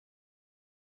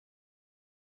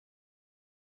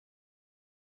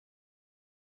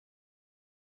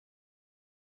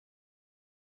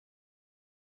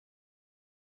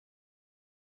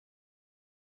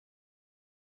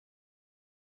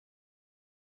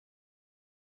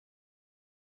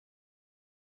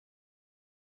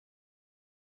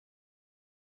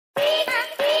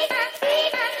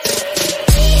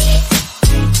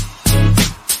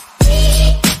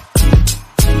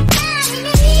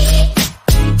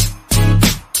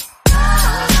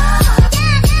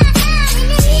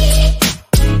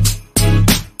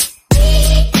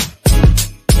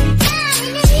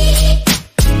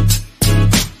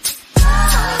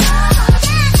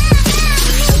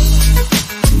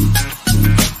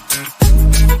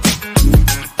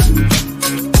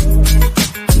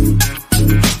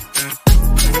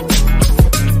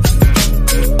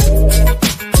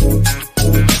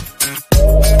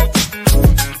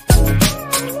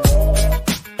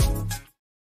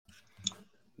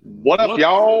What up,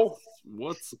 y'all?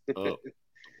 What's up?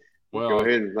 Well, go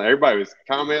ahead and everybody was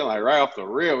commenting like right off the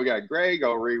reel. We got Greg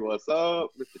gonna read what's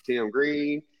up, Mr. Tim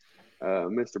Green,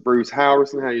 Mr. Bruce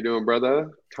Howerson. How you doing,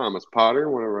 brother? Thomas Potter,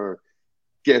 one of our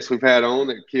guests we've had on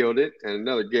that killed it, and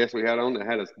another guest we had on that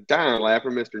had us dying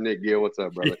laughing, Mr. Nick Gill. What's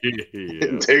up, brother?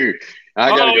 Yeah. Dude,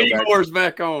 I gotta go Igor's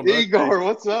back on. Igor,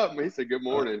 what's up? He said good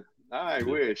morning. I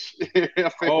wish.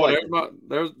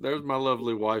 There's my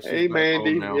lovely wife. Hey,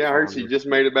 Mandy. Yeah, I heard she just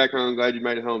made it back home. Glad you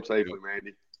made it home safely,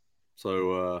 Mandy.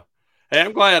 So, hey,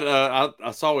 I'm glad.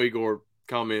 I saw Igor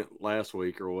comment last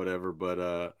week or whatever, but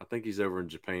I think he's over in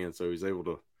Japan, so he's able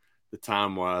to, the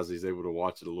time wise, he's able to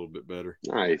watch it a little bit better.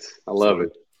 Nice, I love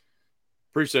it.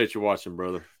 Appreciate you watching,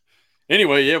 brother.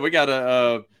 Anyway, yeah, we got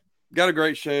a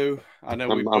great show. I know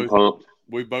I'm pumped.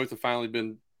 We both have finally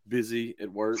been busy at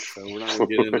work, so we're not going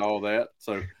to get into all that.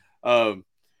 So,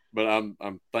 but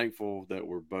I'm thankful that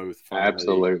we're both finally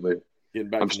absolutely getting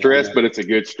back. I'm stressed, but it's a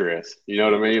good stress. You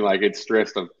know what I mean? Like it's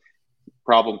stressed of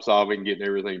problem solving, getting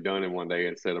everything done in one day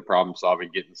instead of problem solving,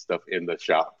 getting stuff in the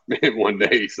shop in one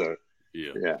day. So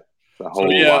yeah.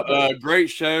 Great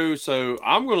show. So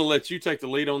I'm going to let you take the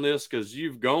lead on this because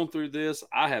you've gone through this.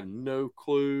 I have no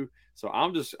clue. So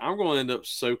I'm going to end up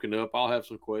soaking up. I'll have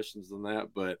some questions on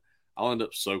that, but I'll end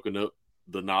up soaking up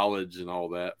the knowledge and all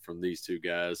that from these two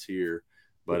guys here.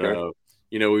 But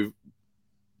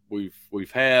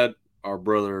we've had our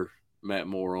brother Matt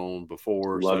Moore on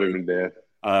before. Love him to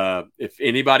death. If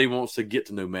anybody wants to get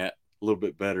to know Matt a little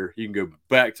bit better, you can go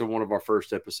back to one of our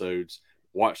first episodes,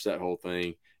 watch that whole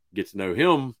thing, get to know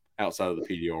him outside of the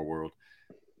PDR world.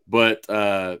 But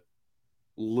a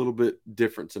little bit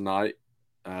different tonight.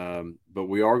 But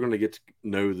we are going to get to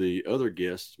know the other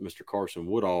guest, Mr. Carson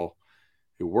Woodall,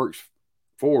 who works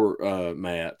for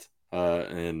Matt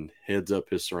and heads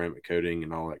up his ceramic coating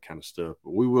and all that kind of stuff.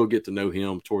 But we will get to know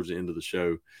him towards the end of the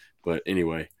show. But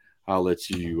anyway, I'll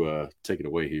let you take it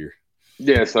away here.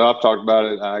 Yeah, so I've talked about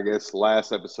it, I guess,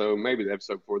 last episode. Maybe the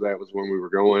episode before that was when we were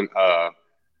going.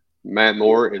 Matt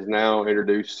Moore is now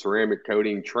introduced ceramic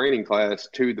coating training class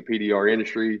to the PDR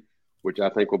industry, which I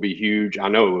think will be huge. I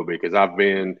know it will be because I've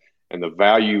been – and the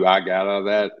value I got out of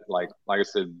that, like I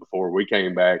said before, we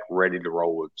came back ready to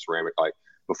roll with ceramic. Like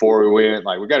before we went,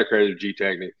 like we got accredited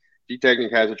G-Technic.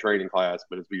 G-Technic has a training class,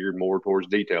 but it's geared more towards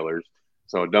detailers.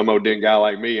 So a dumbo dent guy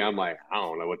like me, I'm like, I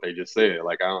don't know what they just said.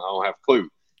 Like I don't have a clue.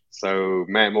 So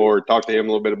Matt Moore, talked to him a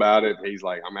little bit about it. He's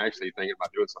like, I'm actually thinking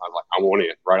about doing something. I was like, I want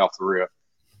it right off the rip.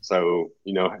 So,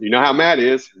 you know how Matt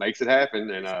is, makes it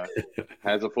happen, and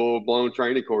has a full-blown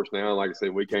training course now. Like I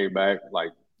said, we came back like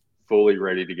fully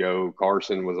ready to go.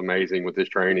 Carson was amazing with his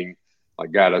training,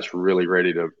 like got us really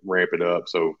ready to ramp it up.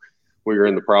 So we were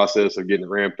in the process of getting it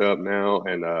ramped up now,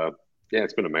 and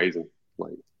it's been amazing.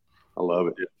 Like I love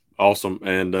it. Awesome.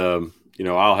 And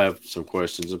I'll have some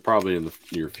questions, and probably in the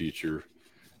near future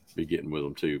be getting with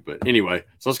them too. But anyway,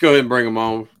 so let's go ahead and bring them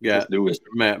on. Got Mr.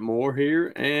 Matt Moore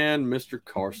here and Mr.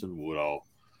 Carson Woodall.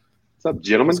 What's up,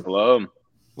 gentlemen? Hello.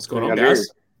 What's going on, guys?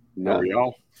 How are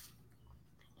y'all?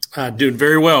 Doing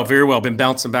very well, very well. Been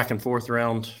bouncing back and forth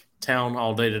around town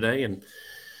all day today, and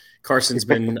Carson's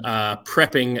been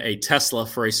prepping a Tesla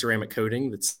for a ceramic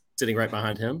coating that's sitting right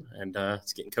behind him, and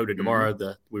it's getting coated tomorrow.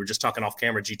 We were just talking off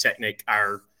camera. G-Technic,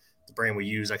 the brand we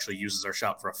use, actually uses our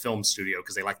shop for a film studio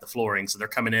because they like the flooring, so they're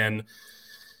coming in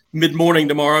mid-morning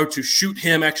tomorrow to shoot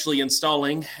him actually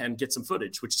installing and get some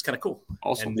footage, which is kind of cool.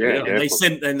 Awesome. And they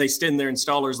send their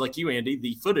installers like you, Andy,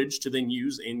 the footage to then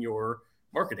use in your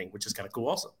marketing, which is kind of cool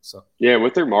also. So yeah,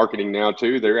 with their marketing now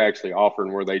too, they're actually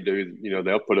offering where they do,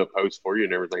 they'll put up posts for you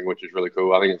and everything, which is really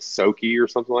cool. I think it's Soki or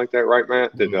something like that, right,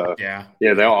 Matt?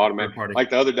 They'll automatically.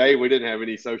 Like the other day, we didn't have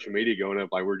any social media going up.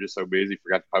 Like we're just so busy,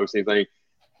 forgot to post anything.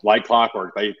 Like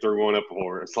clockwork, they threw one up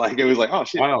for us. Like it was like, oh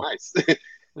shit, wow. Nice.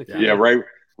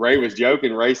 Ray was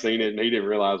joking. Ray seen it and he didn't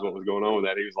realize what was going on with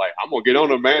that. He was like, I'm gonna get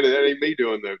on him, man. That ain't me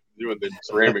doing the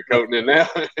ceramic coating it now.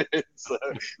 So,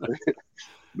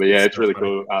 but yeah, it's really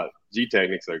cool.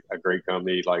 G-Technic's a great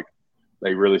company. Like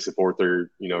they really support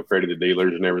their, accredited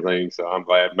dealers and everything. So I'm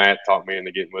glad Matt talked me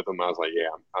into getting with them. I was like, yeah,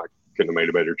 I couldn't have made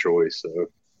a better choice.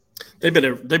 So they've been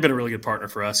a really good partner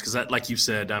for us because that, like you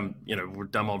said, we're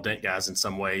dumb old dent guys in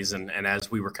some ways, and as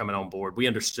we were coming on board, we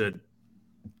understood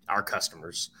our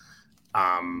customers.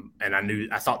 And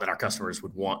I thought that our customers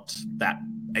would want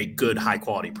a good high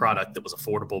quality product that was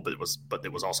affordable, but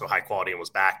it was also high quality and was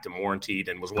backed and warranted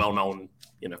and was well known,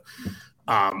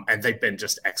 and they've been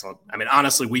just excellent. I mean,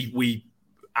 honestly,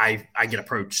 I get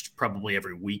approached probably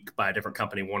every week by a different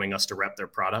company wanting us to rep their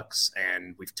products,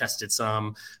 and we've tested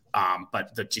some,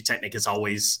 but the G-Technic is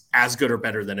always as good or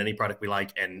better than any product we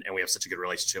like. And we have such a good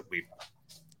relationship.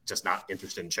 just not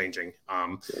interested in changing.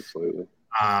 Absolutely.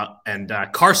 And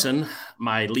Carson,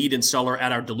 my lead installer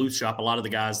at our Duluth shop, a lot of the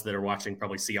guys that are watching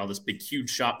probably see all this big, huge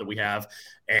shop that we have,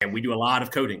 and we do a lot of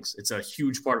coatings. It's a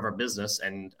huge part of our business.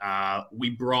 And we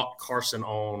brought Carson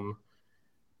on,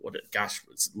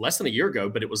 it's less than a year ago,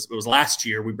 but it was last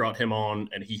year we brought him on,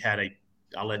 and he had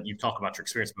I'll let you talk about your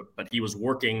experience, but he was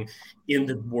working in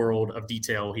the world of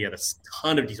detail. He had a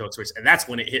ton of detail experience, and that's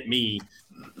when it hit me.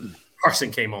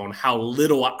 Carson came on, how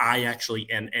little I actually,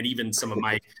 and even some of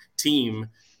my team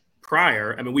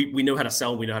prior, I mean, we know how to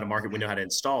sell, we know how to market, we know how to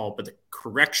install, but the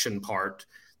correction part,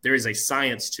 there is a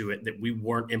science to it that we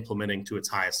weren't implementing to its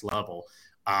highest level.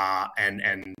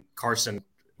 And Carson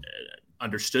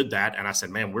understood that. And I said,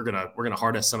 man, we're going to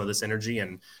harness some of this energy.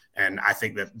 And I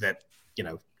think that,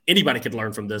 anybody could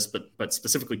learn from this, but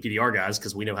specifically PDR guys,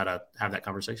 because we know how to have that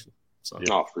conversation. So,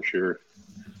 oh, for sure.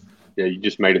 Yeah, you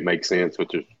just made it make sense,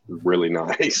 which is really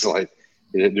nice. Like,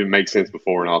 it didn't make sense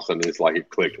before, and all of a sudden it's like it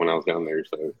clicked when I was down there.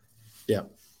 So, yeah.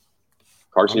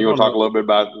 Carson, you want to talk a little bit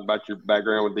about your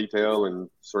background with detail and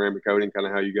ceramic coating, kind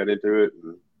of how you got into it?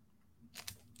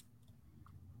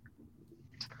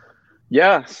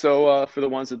 Yeah, so for the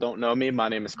ones that don't know me, my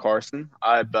name is Carson.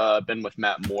 I've been with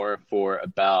Matt Moore for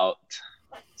about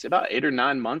 8 or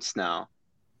 9 months now.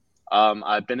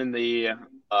 I've been in the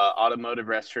automotive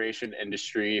restoration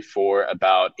industry for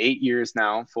about 8 years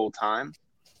now, full time.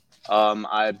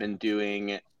 I've been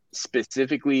doing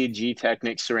specifically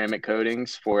G-Technic ceramic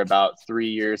coatings for about 3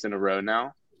 years in a row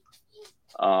now.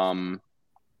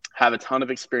 Have a ton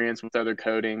of experience with other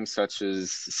coatings such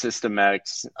as System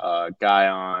X,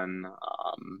 Guyon,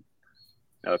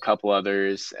 a couple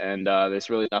others, and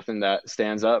there's really nothing that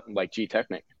stands up like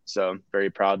G-Technic. So I'm very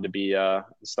proud to be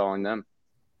installing them.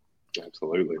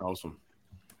 Absolutely. Awesome.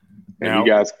 And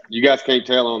now, you guys can't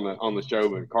tell on the show,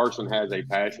 but Carson has a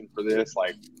passion for this.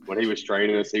 Like, when he was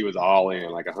training us, he was all in,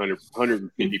 like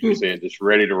 150%, just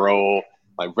ready to roll,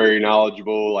 like very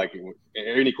knowledgeable. Like,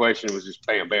 any question was just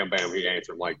bam, bam, bam, he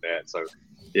answered them like that. So,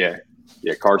 yeah,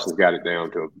 Carson's got it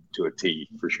down to a T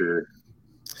for sure.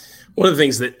 One of the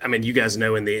things that, I mean, you guys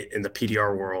know in the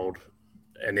PDR world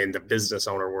and in the business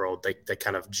owner world, they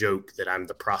kind of joke that I'm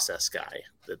the process guy,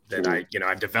 that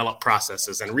I develop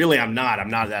processes, and really I'm not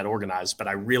that organized, but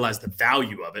I realize the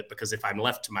value of it, because if I'm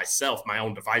left to myself, my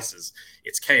own devices,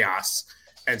 it's chaos.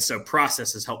 And so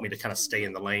processes help me to kind of stay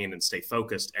in the lane and stay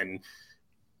focused. And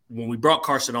when we brought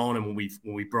Carson on, and when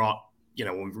we brought,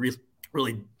 when we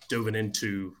really dove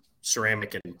into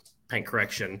ceramic and paint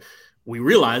correction, we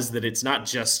realized that it's not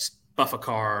just buff a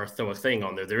car, throw a thing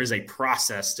on there. There is a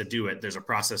process to do it. There's a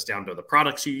process down to the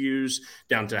products you use,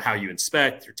 down to how you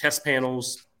inspect your test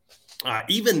panels.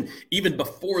 Even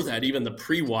before that, even the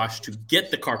pre-wash to get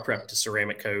the car prepped to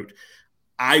ceramic coat,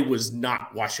 I was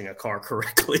not washing a car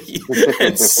correctly.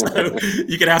 And so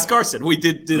you can ask Carson. We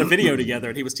did a video together,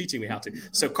 and he was teaching me how to.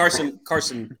 So Carson,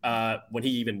 when he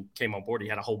even came on board, he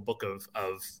had a whole book of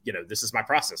this is my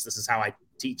process. This is how I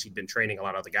teach. He'd been training a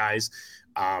lot of other guys.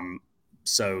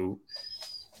 So,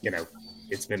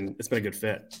 it's been a good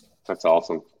fit. That's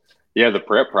awesome. Yeah, the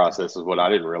prep process is what I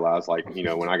didn't realize. Like,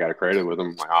 when I got accredited with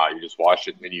them, like, you just wash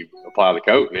it and then you apply the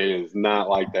coat, and it is not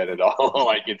like that at all.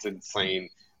 Like, it's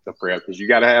insane, the prep, because you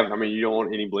got to have, you don't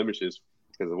want any blemishes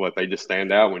because of what they just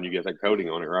stand out when you get that coating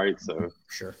on it, right? So,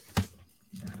 sure.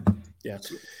 Yeah.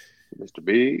 Mr.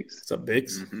 Biggs. What's up,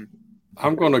 Biggs? Mm-hmm.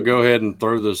 I'm going to go ahead and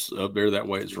throw this up there. That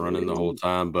way it's running the whole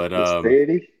time. But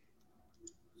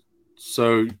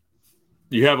so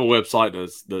you have a website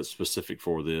that's specific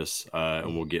for this,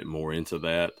 and we'll get more into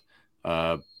that.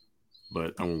 But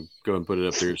I'm going to go and put it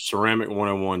up there,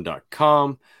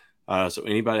 ceramic101.com. So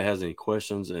anybody has any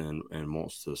questions and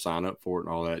wants to sign up for it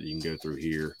and all that, you can go through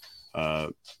here.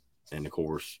 And of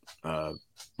course,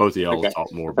 both of y'all will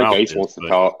talk more about Ace wants to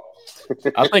talk.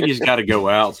 I think he's got to go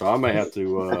out, so I may have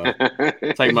to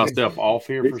take myself off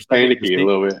here for a second. Panicky a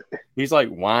little bit. He's like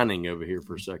whining over here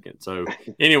for a second. So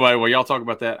anyway, while y'all talk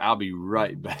about that, I'll be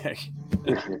right back.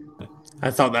 I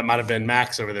thought that might have been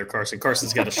Max over there, Carson.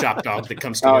 Carson's got a shop dog that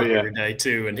comes to work every day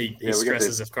too, and he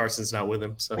stresses if Carson's not with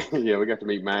him. So yeah, we got to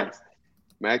meet Max.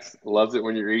 Max loves it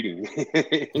when you're eating.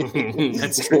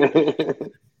 That's true.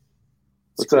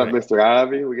 What's up, Mr.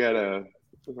 Ivy? We got a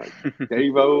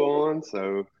Davo on.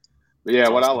 So, but yeah,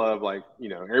 what I love,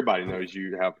 everybody knows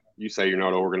you say you're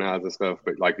not organized and stuff,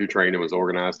 but like your training was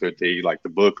organized to a T. Like the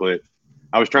booklet,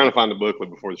 I was trying to find the booklet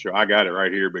before the show. I got it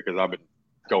right here because I've been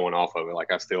going off of it.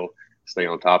 Like I still stay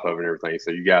on top of it and everything.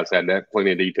 So you guys had that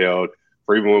plenty of detailed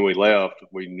for even when we left.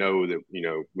 We know that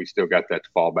we still got that to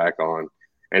fall back on.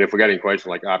 And if we got any questions,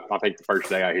 like I think the first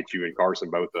day I hit you and Carson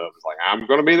both up, it's like, I'm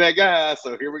going to be that guy.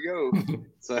 So here we go.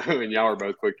 So, and y'all are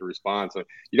both quick to respond. So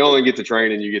you don't only get the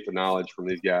training, you get the knowledge from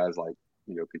these guys, like,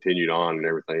 continued on and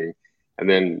everything. And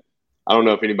then I don't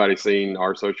know if anybody's seen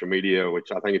our social media,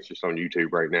 which I think it's just on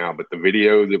YouTube right now, but the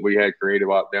video that we had created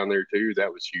out down there too,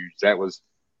 that was huge. That was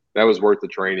worth the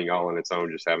training all on its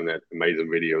own, just having that amazing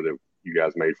video that you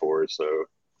guys made for us. So,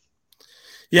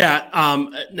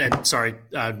 yeah. Sorry,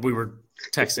 we were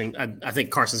texting. I think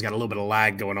Carson's got a little bit of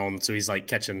lag going on, so he's like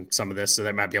catching some of this. So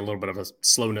there might be a little bit of a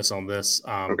slowness on this.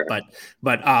 Okay.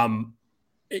 But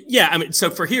yeah. I mean, so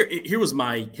for here was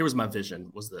my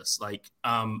vision was this, like,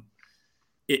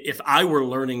 if I were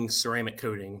learning ceramic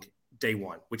coating day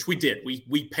one, which we did,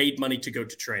 we paid money to go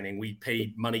to training. We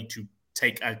paid money to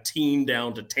take a team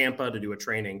down to Tampa to do a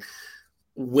training.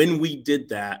 When we did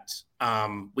that,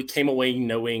 we came away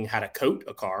knowing how to coat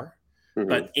a car,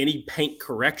 but any paint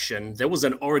correction, there was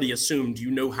an already assumed,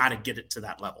 how to get it to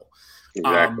that level.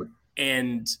 Exactly.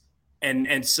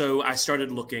 And so I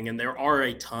started looking, and there are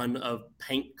a ton of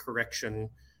paint correction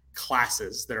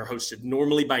classes that are hosted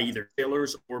normally by either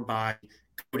tailors or by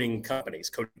coating companies,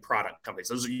 coating product companies.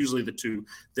 Those are usually the two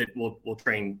that will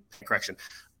train paint correction.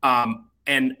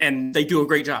 And they do a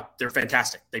great job. They're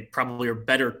fantastic. They probably are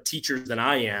better teachers than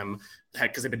I am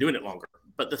because they've been doing it longer.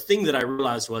 But the thing that I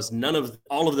realized was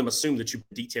all of them assumed that you've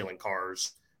been detailing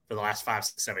cars for the last 5,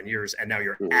 6, 7 years, and now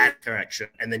you're adding correction,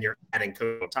 and then you're adding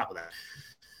code on top of that.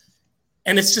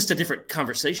 And it's just a different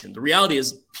conversation. The reality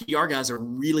is PR guys are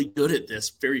really good at this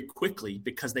very quickly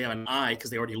because they have an eye, because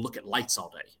they already look at lights all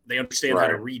day. They understand how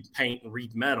to read paint and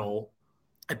read metal.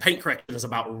 And paint correction is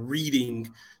about reading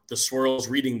the swirls,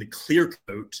 reading the clear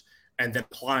coat, and then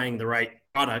applying the right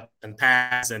product and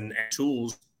pads and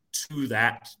tools to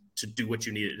that to do what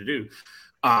you need it to do.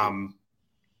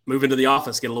 Move into the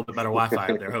office, get a little bit better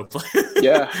Wi-Fi there, hopefully.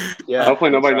 Yeah. Hopefully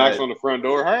nobody knocks on the front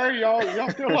door. Hey, y'all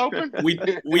still open? We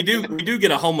do get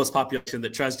a homeless population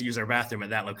that tries to use our bathroom at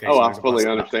that location. Oh, I fully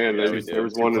understand. There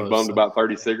was one that bummed about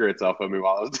 30 cigarettes off of me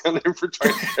while I was down there for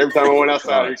training. Every time I went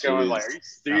outside, I was like, "Are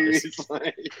you serious?"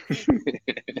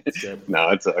 No,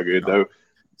 it's all good though.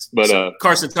 But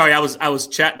Carson, sorry, I was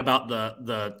chatting about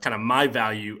the kind of my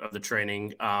value of the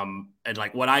training, and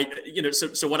like what I,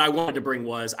 so what I wanted to bring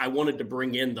was I wanted to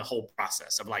bring in the whole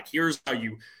process of like, here's how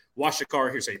you wash a car,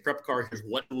 here's how you prep a car, here's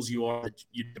what tools you are that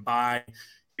you buy,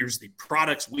 here's the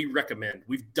products we recommend.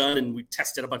 We've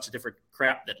tested a bunch of different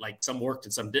crap that like some worked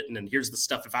and some didn't, and here's the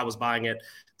stuff. If I was buying it,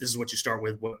 this is what you start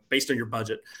with based on your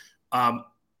budget. And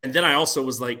then I also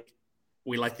was like,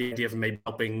 we like the idea of maybe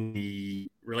helping the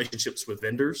relationships with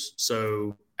vendors.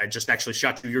 So I just actually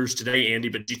shot you yours today, Andy,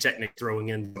 but G-Technic throwing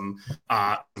in some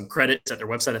credits at their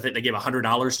website. I think they give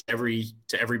 $100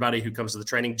 to everybody who comes to the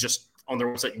training. Just on their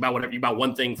website, you buy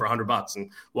one thing for $100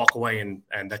 and walk away, and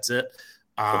that's it.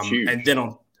 And then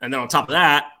on top of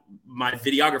that, my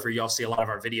videographer, y'all see a lot of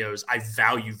our videos. I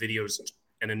value videos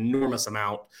an enormous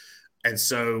amount. And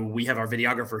so we have our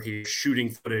videographer here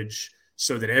shooting footage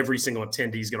so that every single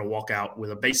attendee is going to walk out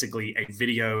with basically a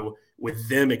video with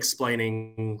them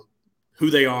explaining who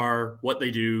they are, what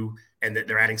they do, and that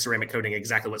they're adding ceramic coating,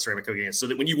 exactly what ceramic coating is. So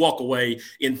that when you walk away,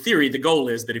 in theory, the goal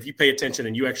is that if you pay attention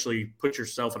and you actually put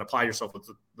yourself and apply yourself with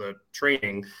the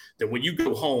training, that when you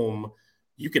go home,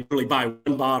 you can really buy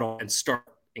one bottle and start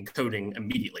encoding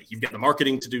immediately. You've got the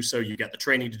marketing to do so, you've got the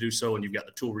training to do so, and you've got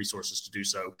the tool resources to do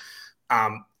so.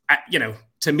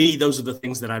 To me, those are the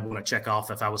things that I'd want to check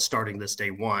off if I was starting this day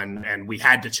one, and we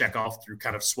had to check off through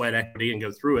kind of sweat equity and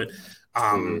go through it.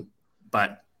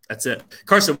 But that's it.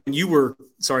 Carson, when you were,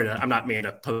 I'm not meaning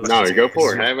to pose. No, you go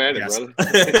for it. Have at it,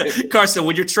 brother. Carson,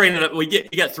 when you're training,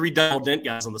 you got 3 double dent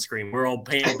guys on the screen. We're all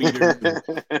panel beaters,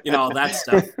 and, all that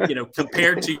stuff.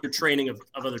 Compared to your training of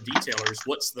other detailers,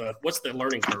 what's the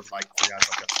learning curve like for guys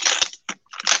like us?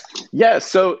 Yeah,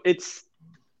 so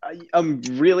I'm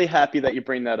really happy that you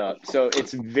bring that up. So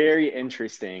it's very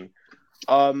interesting.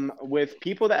 With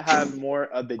people that have more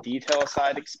of the detail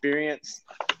side experience,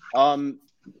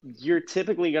 you're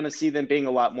typically going to see them being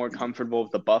a lot more comfortable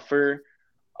with the buffer.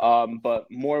 But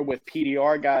more with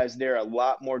PDR guys, they're a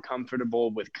lot more comfortable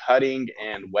with cutting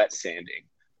and wet sanding.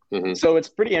 Mm-hmm. So it's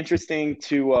pretty interesting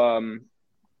to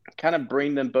kind of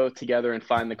bring them both together and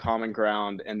find the common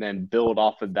ground and then build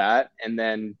off of that, and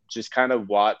then just kind of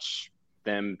watch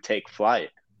them take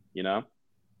flight,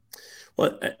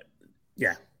 Well,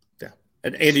 yeah.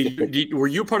 And Andy, were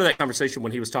you part of that conversation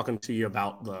when he was talking to you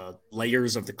about the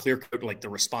layers of the clear coat, like the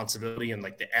responsibility and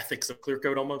like the ethics of clear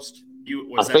coat almost?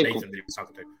 Was that Nathan that he was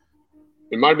talking to?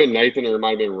 It might have been Nathan or it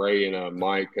might have been Ray and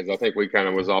Mike, because I think we kind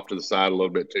of was off to the side a little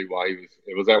bit too while he was.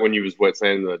 Was that when you was wet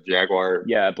sanding the Jaguar?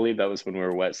 Yeah, I believe that was when we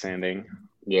were wet sanding.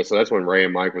 Yeah, so that's when Ray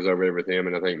and Mike was over there with him,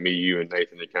 and I think me, you, and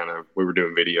Nathan, we were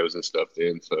doing videos and stuff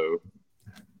then. So,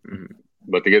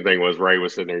 But the good thing was Ray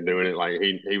was sitting there doing it, like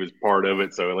he was part of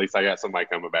it. So at least I got somebody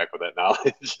coming back with that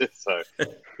knowledge. So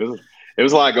it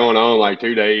was a lot going on. Like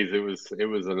 2 days, it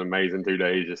was an amazing 2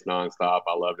 days, just nonstop.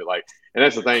 I loved it. Like, and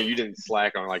that's the thing, you didn't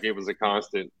slack on. Like, it was a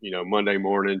constant, Monday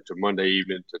morning to Monday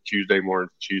evening to Tuesday morning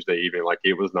to Tuesday evening. Like,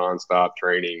 it was nonstop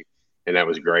training, and that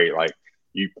was great. Like,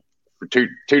 for two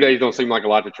days don't seem like a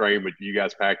lot to train, but you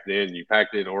guys packed it in. You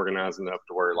packed it and organized enough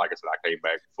to where, like I said, I came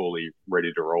back fully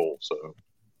ready to roll. So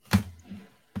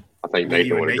I think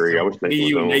Nathan would agree. I wish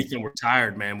you and Nathan were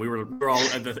tired, man. We were all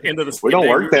at the end of the. We don't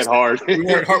work that hard. We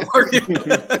weren't hard working.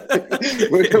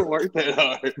 We don't work that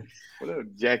hard. What up,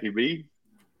 Jackie B?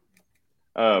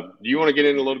 Do you want to get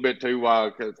in a little bit too?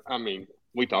 Why? Because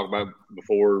we talked about it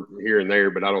before here and there,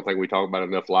 but I don't think we talk about it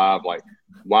enough live. Like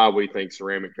why we think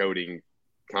ceramic coating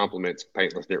complements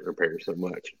paintless dent repair so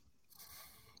much.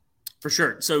 For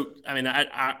sure. So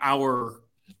our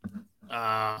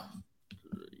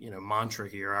mantra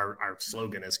here, our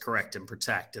slogan is correct and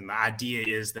protect. And the idea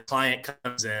is the client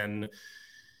comes in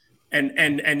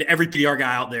and every PDR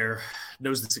guy out there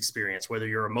knows this experience, whether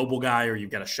you're a mobile guy or you've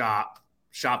got a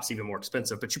shop's even more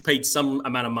expensive, but you paid some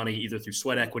amount of money either through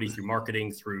sweat equity, through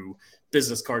marketing, through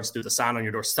business cards, through the sign on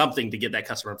your door, something to get that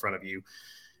customer in front of you.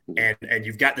 And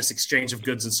you've got this exchange of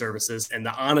goods and services. And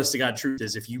the honest to God truth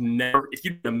is if you're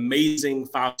an amazing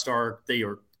 5-star, they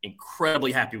are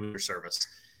incredibly happy with your service.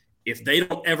 If they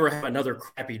don't ever have another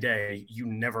crappy day, you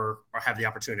never have the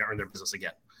opportunity to earn their business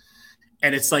again.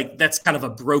 And it's like, that's kind of a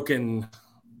broken,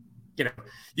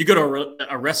 you go to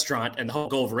a restaurant and the whole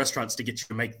goal of a restaurant is to get you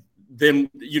to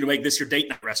make this your date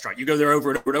night restaurant. You go there over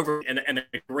and over and over, and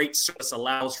a great service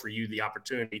allows for you the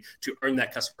opportunity to earn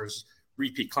that customer's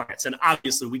repeat clients. And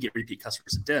obviously we get repeat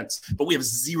customers at Dents, but we have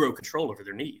zero control over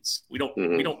their needs. We don't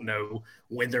know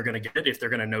when they're going to get it, if they're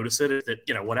going to notice it,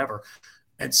 whatever.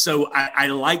 And so I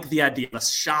like the idea of a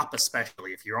shop,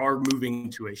 especially if you are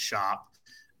moving to a shop,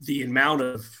 the amount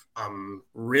of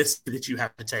risk that you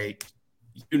have to take.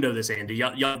 This, Andy.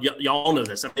 Y'all know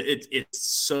this. It's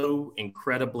so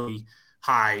incredibly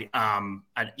high.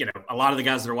 A lot of the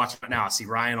guys that are watching right now, I see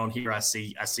Ryan on here. I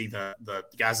see the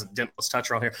guys at Dentless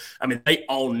Touch are on here. They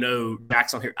all know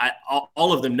Max on here.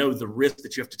 All of them know the risk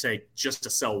that you have to take just to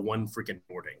sell one freaking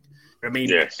boarding.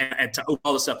 Yes. And to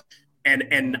all this stuff.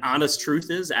 And honest truth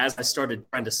is, as I started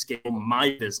trying to scale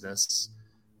my business,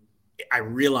 I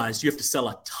realized you have to sell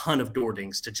a ton of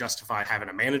boardings to justify having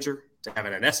a manager, to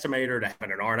having an estimator, to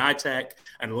having an R&I tech.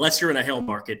 Unless you're in a hell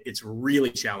market, it's really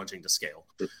challenging to scale.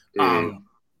 And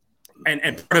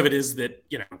part of it is that,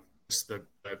 just the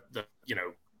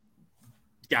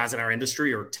guys in our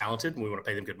industry are talented and we want to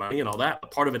pay them good money and all that. But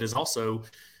part of it is also,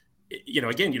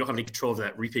 again, you don't have any control of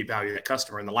that repeat value of that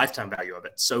customer and the lifetime value of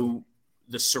it. So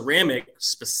the ceramic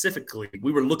specifically,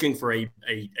 we were looking for a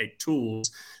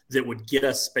tools that would get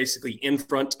us basically in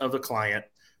front of the client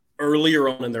earlier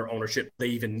on in their ownership. They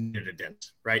even needed a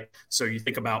dent, right? So you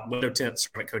think about window tint,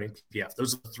 ceramic coating, PPF.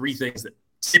 Those are the three things that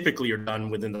typically are done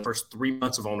within the first 3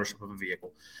 months of ownership of a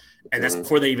vehicle. And that's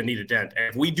before they even need a dent. And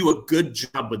if we do a good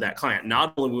job with that client,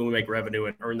 not only will we make revenue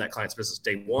and earn that client's business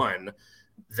day one,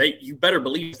 you better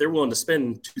believe they're willing to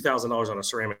spend $2,000 on a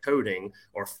ceramic coating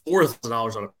or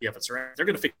 $4,000 on a PPF and ceramic. They're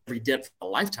going to fix every dent for the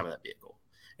lifetime of that vehicle.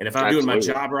 And if I'm doing my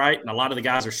job right, and a lot of the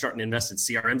guys are starting to invest in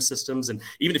CRM systems, and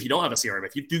even if you don't have a CRM,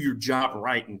 if you do your job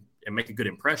right and make a good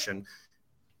impression,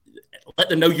 let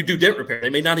them know you do dent repair. They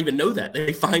may not even know that.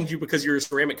 They find you because you're a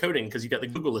ceramic coating, because you got the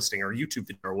Google listing or YouTube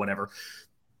video or whatever.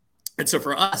 And so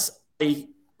for us, I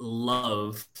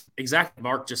love exactly,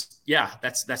 Mark.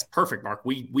 That's perfect, Mark.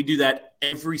 We do that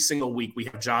every single week. We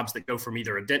have jobs that go from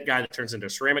either a dent guy that turns into a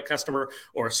ceramic customer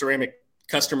or a ceramic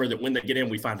customer that when they get in,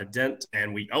 we find a dent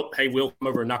and we'll come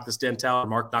over and knock this dent out, or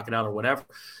Mark knock it out or whatever.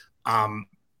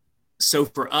 So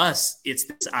for us, it's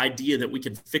this idea that we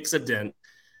can fix a dent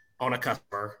on a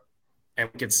customer and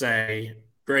we could say,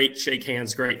 great, shake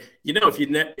hands, great.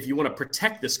 If you want to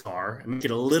protect this car and make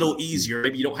it a little easier,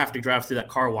 maybe you don't have to drive through that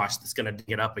car wash that's going to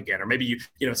dig it up again, or maybe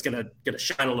it's going to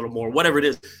shine a little more, whatever it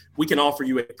is, we can offer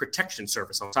you a protection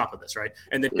service on top of this, right?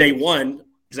 And then day one,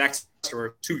 exact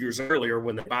customer 2 years earlier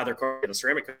when they buy their car in a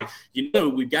ceramic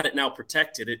coating, we've got it now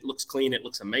protected. It looks clean. It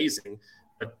looks amazing.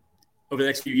 But over the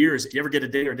next few years, if you ever get a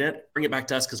ding or dent, bring it back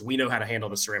to us because we know how to handle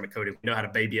the ceramic coating. We know how to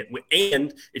baby it.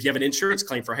 And if you have an insurance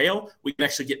claim for hail, we can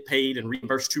actually get paid and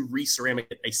reimbursed to re-ceramic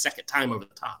it a second time over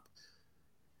the top.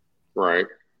 Right.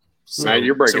 So, Matt,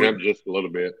 you're breaking up just a little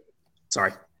bit.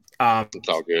 Sorry. It's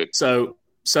all good. So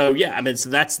yeah, I mean, so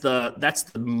that's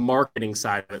the marketing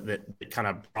side of it that kind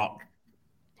of brought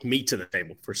me to the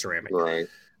table for ceramic. Right.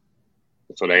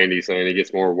 That's what Andy's saying. He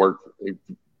gets more work. He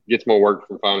gets more work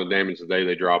from finding damage the day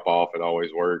they drop off. It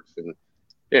always works. And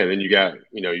yeah, then you got,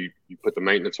 you put the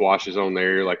maintenance washes on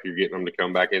there, like you're getting them to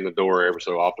come back in the door every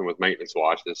so often with maintenance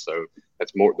washes. So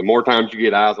that's the more times you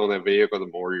get eyes on that vehicle, the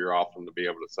more you're often to be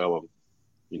able to sell them,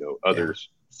 other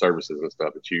services and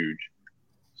stuff. It's huge.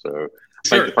 So I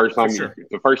think the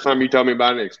first time you told me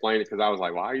about it, explain it, because I was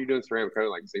like, why are you doing ceramic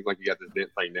coating? Like, it seems like you got this dent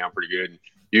thing down pretty good. And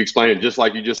you explained it just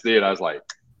like you just did. I was like,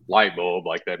 light bulb,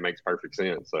 like that makes perfect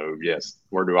sense. So yes,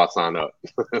 where do I sign up?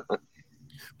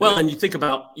 Well, and you think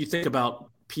about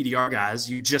PDR guys.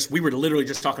 We were literally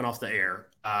just talking off the air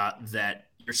that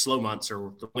your slow months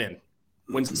are the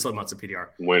when's the slow months of PDR?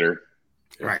 Winter.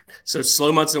 Right. So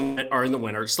slow months are in the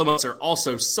winter. Slow months are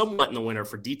also somewhat in the winter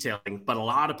for detailing, but a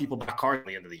lot of people buy cars at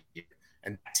the end of the year,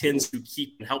 and that tends to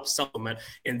keep and help supplement.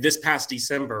 And this past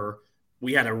December,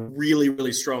 we had a really,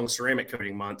 really strong ceramic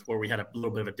coating month where we had a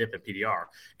little bit of a dip in PDR,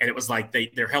 and it was like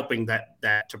they're helping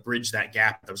that to bridge that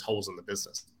gap, those holes in the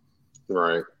business.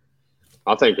 Right.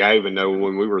 I think I even know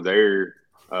when we were there,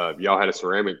 y'all had a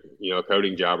ceramic,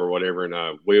 coating job or whatever,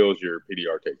 and Will's your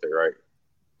PDR tech there, right?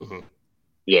 Mm-hmm.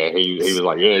 Yeah, he was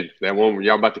like, yeah, that one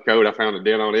y'all about to coat, I found a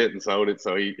dent on it and sold it.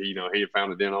 So he had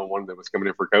found a dent on one that was coming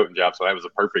in for a coating job. So that was a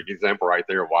perfect example right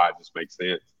there of why it just makes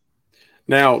sense.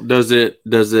 Now, does it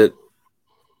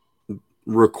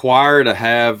require to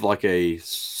have like a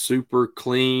super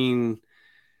clean,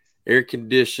 air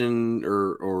conditioned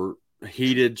or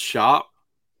heated shop,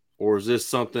 or is this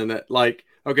something that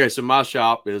so my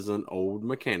shop is an old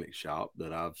mechanic shop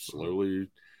that I've slowly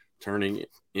turning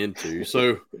into.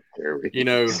 So,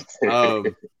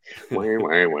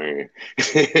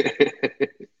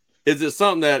 is it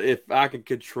something that if I can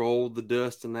control the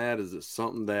dust and that, is it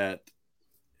something that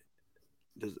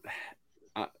if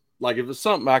it's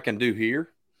something I can do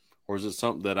here, or is it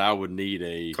something that I would need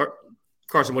a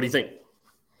Carson? What do you think?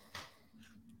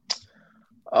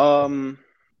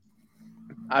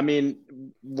 I mean,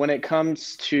 when it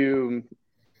comes to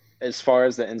as far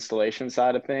as the installation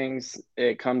side of things,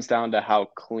 it comes down to how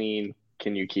clean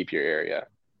can you keep your area.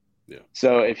 Yeah.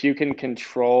 So if you can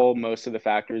control most of the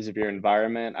factors of your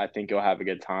environment, I think you'll have a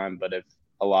good time. But if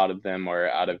a lot of them are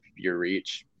out of your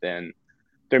reach, then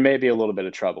there may be a little bit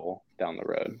of trouble down the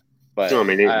road. But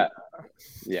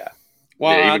yeah.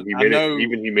 Well, yeah,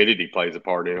 even humidity plays a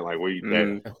part in it. Like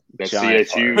that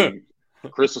CSU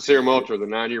Crystal Serum Ultra, the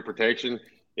 9-year protection,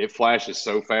 it flashes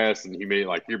so fast and humidity,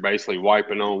 like you're basically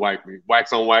wiping on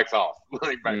wax on, wax off,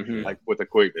 like with a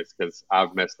quickness, because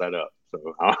I've messed that up.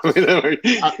 So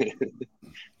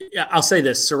yeah, I'll say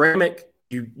this: ceramic,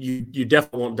 you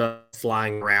definitely won't do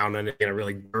flying around in a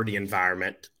really dirty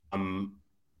environment.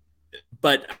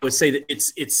 But I would say that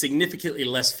it's significantly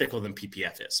less fickle than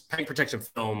PPF is. Paint protection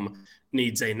film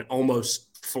needs an almost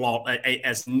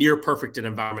as near perfect an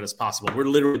environment as possible. We're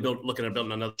literally looking at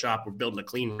building another shop. We're building a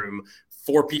clean room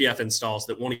for PDF installs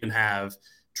that won't even have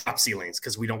drop ceilings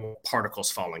because we don't want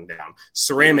particles falling down.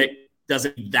 Ceramic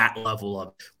doesn't need that level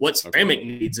of what ceramic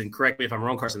needs. And correct me if I'm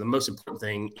wrong, Carson, the most important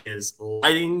thing is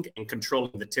lighting and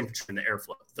controlling the temperature and the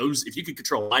airflow. If you can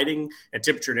control lighting and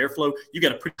temperature and airflow, you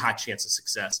got a pretty high chance of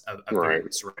success of doing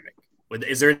ceramic.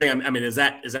 Is there anything? I mean, is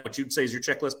that what you'd say is your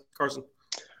checklist, Carson?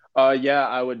 Yeah,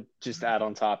 I would just add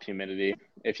on top humidity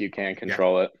if you can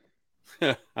control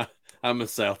it. I'm in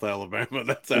South Alabama.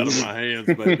 That's out of my hands,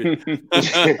 baby.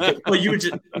 Well, you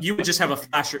would just have a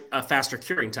faster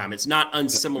curing time. It's not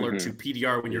unsimilar to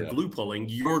PDR when you're glue pulling.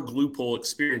 Your glue pull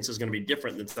experience is going to be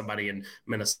different than somebody in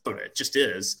Minnesota. It just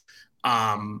is.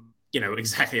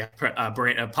 Exactly.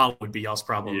 Apollo would be y'all's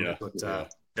problem. Yeah.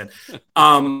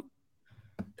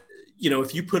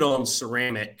 If you put on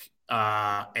ceramic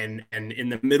and in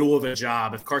the middle of a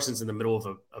job, if Carson's in the middle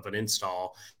of an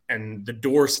install and the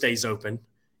door stays open,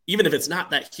 even if it's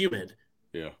not that humid,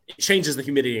 it changes the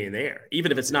humidity in the air.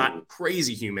 Even if it's not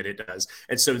crazy humid, it does.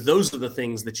 And so those are the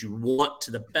things that you want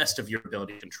to the best of your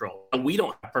ability to control. And we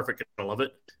don't have perfect control of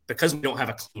it because we don't have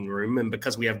a clean room and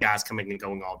because we have guys coming and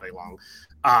going all day long.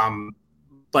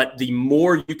 But the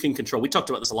more you can control, we talked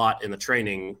about this a lot in the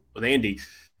training with Andy,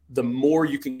 the more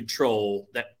you can control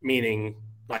that, meaning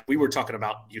like we were talking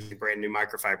about using brand new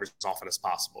microfibers as often as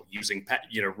possible, using,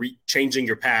 changing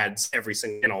your pads every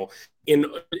single,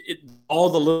 all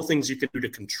the little things you can do to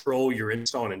control your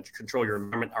install and control your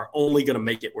environment are only going to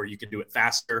make it where you can do it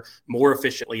faster, more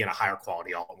efficiently, and a higher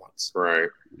quality all at once. Right.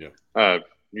 Yeah.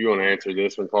 You want to answer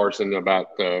this one, Carson, about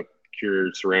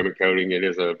cured ceramic coating? It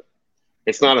is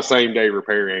It's not a same day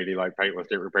repair, Andy, like paintless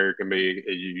dent repair can be.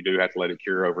 You do have to let it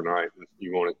cure overnight.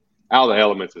 You want it out of the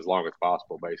elements as long as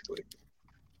possible, basically.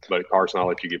 But Carson, I'll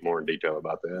let you get more in detail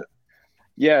about that.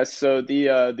 Yeah, so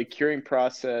the curing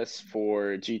process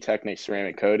for G-Technic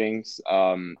ceramic coatings,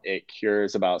 it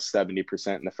cures about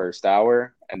 70% in the first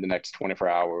hour, and the next 24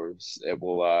 hours it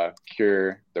will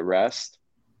cure the rest.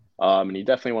 And you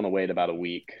definitely want to wait about a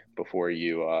week before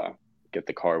you get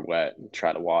the car wet and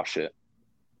try to wash it.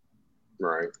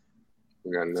 Right.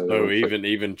 So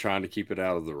even trying to keep it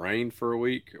out of the rain for a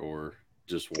week, or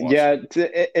just wash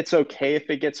it? It's okay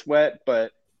if it gets wet,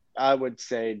 but I would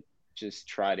say just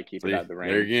try to keep it out of the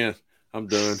rain. There again, I'm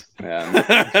done.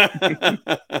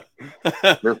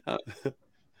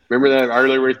 Remember that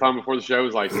earlier we were talking before the show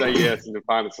was like, say yes and then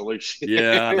find a solution.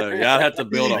 Yeah, I know. Yeah, I'd have to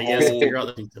build a whole figure out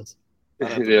the details. I'd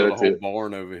have to build a whole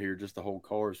barn over here just to hold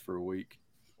cars for a week.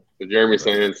 So Jeremy's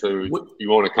saying, you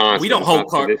want a constant. We don't hold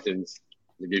conditions.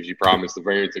 It gives you promise the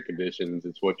variance of conditions.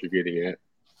 It's what you're getting at.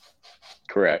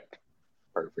 Correct.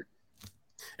 Perfect.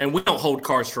 And we don't hold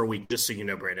cars for a week, just so you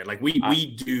know, Brandon. Like we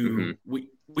do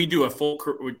a full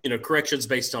corrections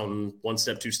based on 1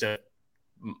 step, 2 step,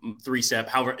 3 step,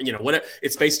 however, whatever.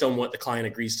 It's based on what the client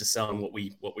agrees to sell and what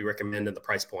we recommend and the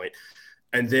price point.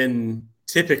 And then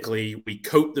typically we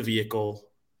coat the vehicle.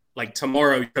 Like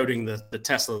tomorrow, you're coating the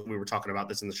Tesla. We were talking about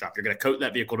this in the shop. You're going to coat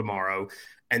that vehicle tomorrow,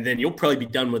 and then you'll probably be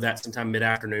done with that sometime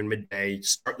mid-afternoon, midday.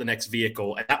 Start the next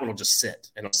vehicle, and that one will just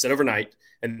sit, and it'll sit overnight.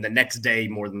 And the next day,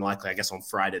 more than likely, I guess on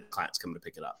Friday, the client's coming to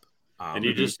pick it up. And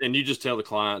you just tell the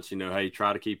clients, hey,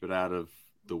 try to keep it out of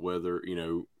the weather.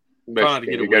 Trying to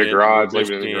get it wet. A garage,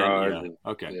 leave it in the garage.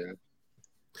 Yeah. Okay. Yeah.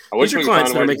 These are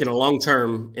clients that are making a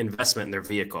long-term investment in their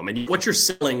vehicle. I mean, what you're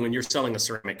selling when you're selling a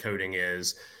ceramic coating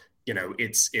is,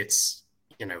 it's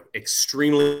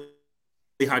extremely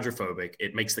hydrophobic.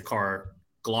 It makes the car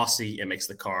glossy. It makes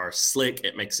the car slick.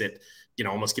 It makes it,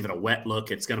 almost give it a wet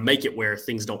look. It's going to make it where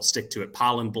things don't stick to it.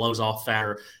 Pollen blows off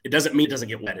faster. It doesn't mean it doesn't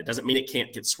get wet. It doesn't mean it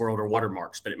can't get swirled or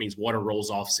watermarks, but it means water rolls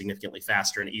off significantly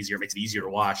faster and easier. It makes it easier to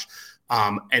wash.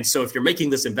 And so if you're making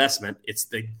this investment,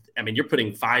 you're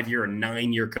putting 5-year and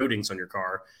 9-year coatings on your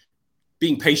car.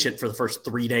 Being patient for the first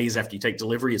 3 days after you take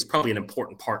delivery is probably an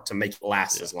important part to make it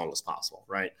last as long as possible,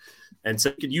 right? And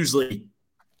so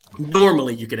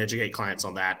normally you can educate clients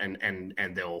on that,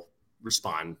 and they'll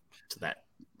respond to that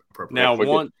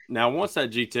appropriately. Now once that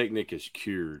G-Technic is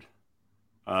cured,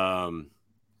 have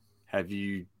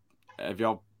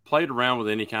y'all played around with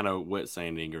any kind of wet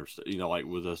sanding or like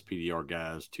with us PDR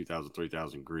guys, 2,000,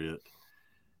 3,000 grit?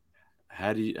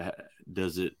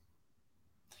 Does it,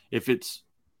 if it's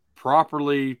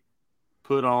properly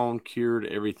put on, cured,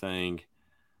 everything,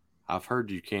 I've heard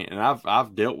you can't, and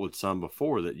I've dealt with some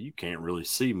before that you can't really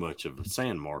see much of a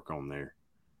sand mark on there.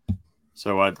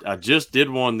 So I just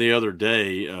did one the other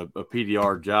day, a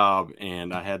PDR job,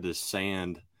 and I had to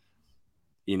sand,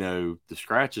 the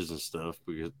scratches and stuff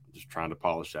because just trying to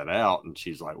polish that out. And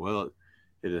she's like, well,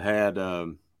 it had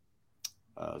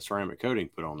ceramic coating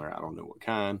put on there. I don't know what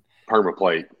kind.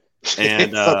 Permaplate.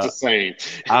 And such a saying.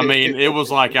 I mean, it was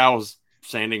like I was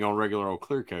sanding on regular old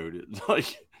clear coat. It's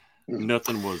like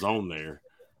nothing was on there.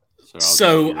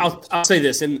 So I'll say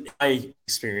this in my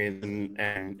experience,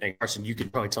 and Carson, you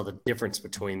could probably tell the difference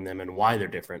between them and why they're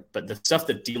different. But the stuff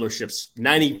that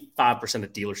 95%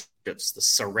 of dealerships, the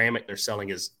ceramic they're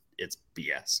selling it's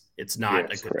BS. It's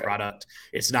not a good product.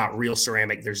 It's not real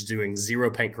ceramic. They're doing zero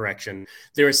paint correction.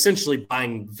 They're essentially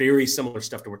buying very similar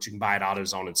stuff to what you can buy at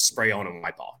AutoZone and spray on and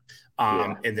wipe off.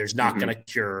 And there's not going to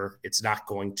cure. It's not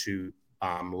going to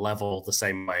level the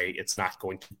same way. It's not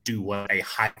going to do what a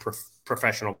high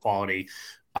professional quality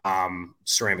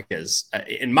ceramic is.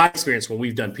 In my experience, when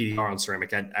we've done PDR on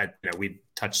ceramic, we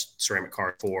touched ceramic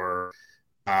cars before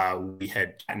we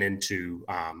had gotten into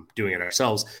doing it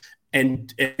ourselves.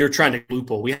 And you're trying to glue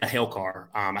pull. We had a hail car.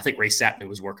 I think Ray Satney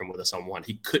was working with us on one.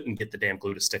 He couldn't get the damn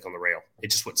glue to stick on the rail.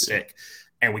 It just wouldn't stick.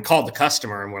 And we called the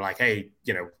customer and we're like, hey,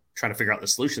 trying to figure out the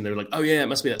solution. They were like, oh yeah, it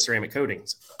must be that ceramic coating.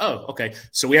 Oh, okay.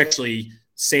 So we actually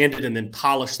sanded and then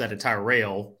polished that entire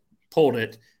rail, pulled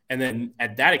it. And then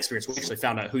at that experience, we actually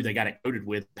found out who they got it coated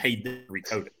with, paid them to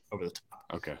recoat it over the top.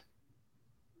 Okay.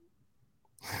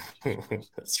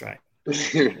 That's right.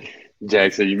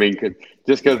 Jackson, you mean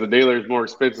just because the dealer is more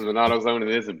expensive than AutoZone, it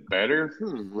isn't better?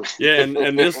 Yeah,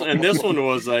 and this one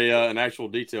was an actual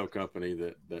detail company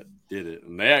that did it,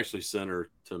 and they actually sent her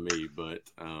to me. But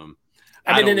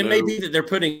it may be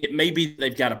that it may be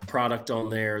they've got a product on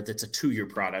there that's a 2-year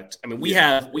product. I mean, we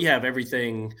have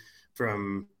everything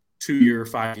from 2-year,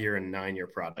 5-year, and 9-year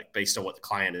product based on what the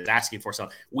client is asking for. So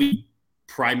we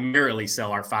primarily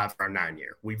sell our 5 or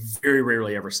 9-year. We very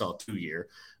rarely ever sell a 2-year.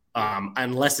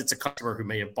 unless it's a customer who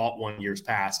may have bought one years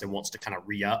past and wants to kind of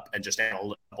re-up and just add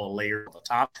a couple of layers on the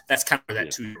top. That's kind of where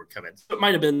that 2 year would come in. So it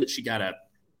might have been that she got a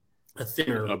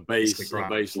thinner base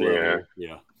level.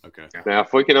 Yeah. Okay. Now,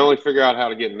 if we can only figure out how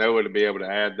to get Noah to be able to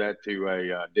add that to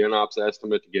a DenOps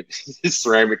estimate to get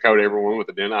ceramic coat everyone with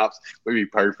a DenOps, we'd be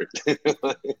perfect.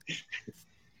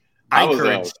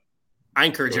 I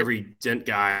encourage every dent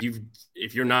guy,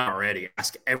 if you're not already,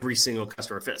 ask every single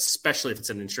customer, especially if it's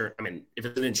an insurance. I mean, if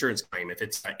it's an insurance claim, if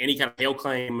it's any kind of hail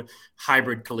claim,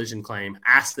 hybrid collision claim,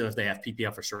 ask them if they have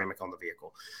PPF or ceramic on the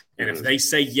vehicle. And if they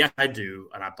say, yes, I do,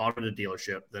 and I bought it at a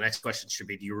dealership, the next question should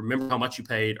be, do you remember how much you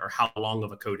paid or how long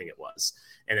of a coating it was?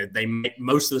 And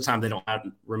most of the time they don't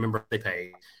remember what they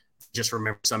paid. Just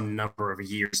remember some number of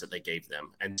years that they gave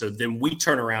them. And so then we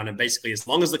turn around and basically, as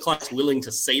long as the client's willing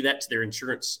to say that to their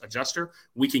insurance adjuster,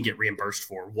 we can get reimbursed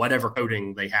for whatever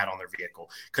coating they had on their vehicle.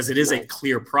 Because it is a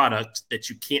clear product that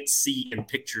you can't see in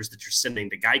pictures that you're sending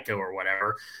to Geico or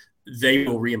whatever. They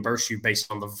will reimburse you based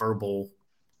on the verbal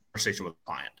conversation with the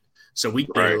client. So we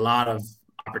get a lot of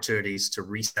opportunities to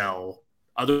resell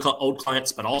other old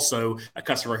clients, but also a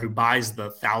customer who buys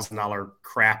the $1,000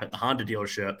 crap at the Honda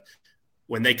dealership.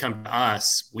 When they come to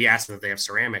us, we ask them if they have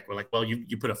ceramic. We're like, well,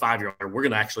 you put a 5 year on there. We're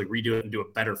going to actually redo it and do a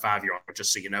better 5 year on it,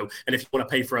 just so you know. And if you want to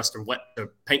pay for us to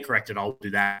paint correct it, I'll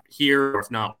do that here. Or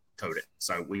if not, coat it.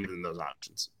 So we give them those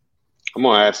options. I'm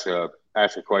going to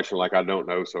ask a question like I don't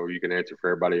know, so you can answer for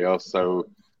everybody else. So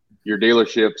your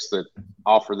dealerships that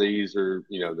offer these, or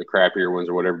the crappier ones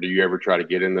or whatever, do you ever try to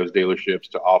get in those dealerships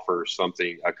to offer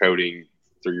something, a coating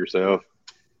through yourself?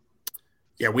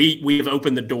 Yeah, we have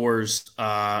opened the doors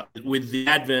with the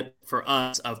advent for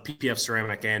us of PPF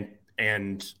ceramic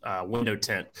and window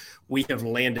tint. We have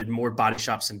landed more body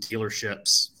shops and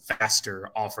dealerships faster,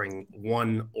 offering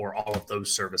one or all of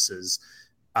those services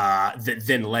that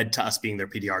then led to us being their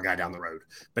PDR guy down the road,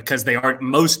 because they aren't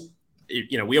most.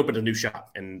 We opened a new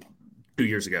shop 2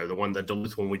 years ago, the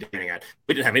Duluth one we did at.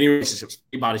 We didn't have any relationships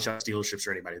with body shops, dealerships,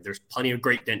 or anybody. There's plenty of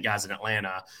great dent guys in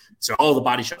Atlanta, so all the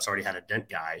body shops already had a dent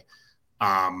guy.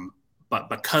 But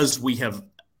because we have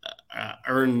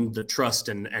earned the trust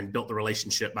and built the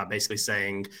relationship by basically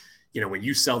saying, when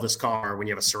you sell this car, when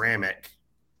you have a ceramic,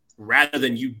 rather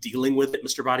than you dealing with it,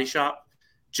 Mr. Body Shop,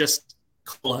 just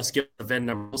call us, give us the VIN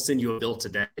number. We'll send you a bill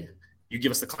today. You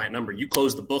give us the client number, you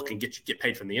close the book and get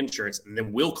paid from the insurance, and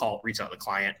then we'll reach out to the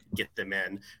client, get them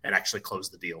in, and actually close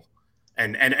the deal.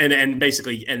 And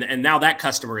basically, and now that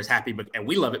customer is happy, and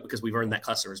we love it because we've earned that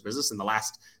customer's business. And the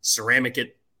last ceramic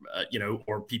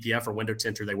or PPF or window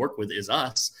tinter they work with is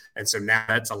us. And so now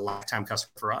that's a lifetime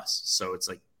customer for us. So it's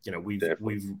like, we've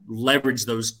leveraged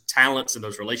those talents and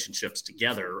those relationships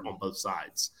together on both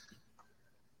sides.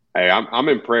 Hey, I'm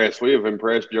impressed. We have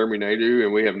impressed Jeremy Nadeau,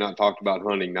 and we have not talked about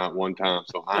hunting not one time.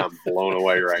 So I'm blown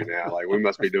away right now. Like, we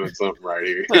must be doing something right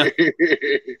here.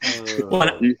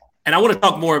 And I want to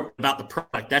talk more about the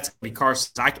product. That's going to be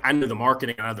Carson. I know the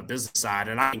marketing and the business side,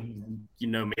 and I can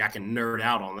nerd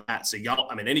out on that. So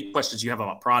y'all, any questions you have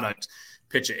about product,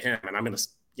 pitch at him, and I'm going to,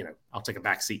 I'll take a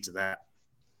back seat to that.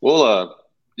 Well,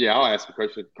 I'll ask a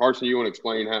question. Carson, you want to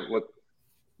explain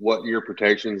what year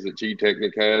protections that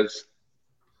G-Technic has?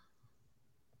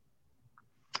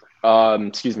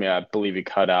 Excuse me, I believe you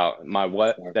cut out.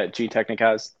 What that G-Technic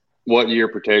has? What year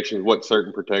protections? What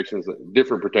certain protections?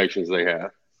 Different protections they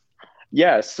have?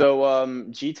 Yeah, so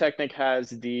G-Technic has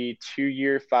the 2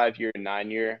 year, 5 year, 9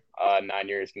 year. 9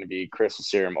 year is going to be Crystal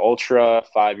Serum Ultra.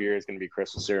 5 year is going to be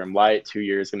Crystal Serum Light. 2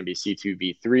 year is going to be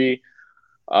C2V3.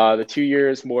 The 2 year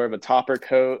is more of a topper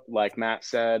coat, like Matt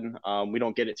said. We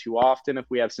don't get it too often. If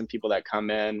we have some people that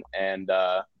come in and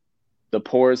the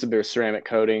pores of their ceramic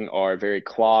coating are very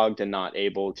clogged and not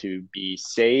able to be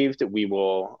saved, we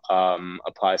will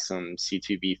apply some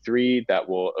C2V3 that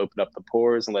will open up the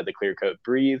pores and let the clear coat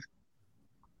breathe.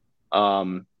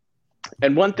 And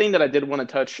one thing that I did want to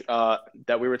touch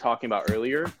that we were talking about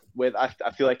earlier with,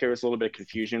 I feel like there was a little bit of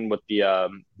confusion with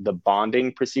the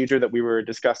bonding procedure that we were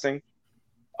discussing.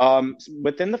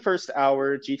 Within the first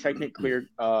hour, G-Technic clear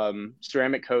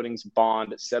ceramic coatings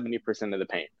bond 70% of the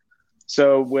paint.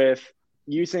 So with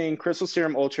using Crystal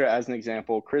Serum Ultra as an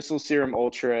example, Crystal Serum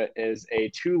Ultra is a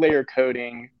 2-layer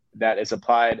coating that is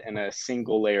applied in a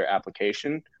single layer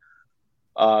application.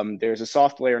 There's a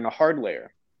soft layer and a hard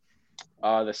layer.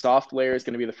 The soft layer is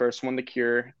going to be the first one to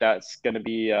cure. That's going to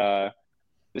be the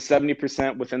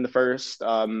 70% within the first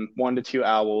 1 to 2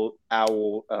 hours.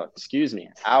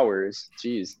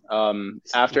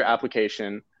 After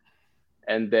application,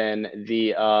 and then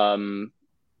the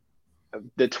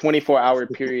 24-hour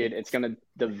period, it's going to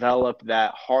develop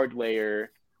that hard layer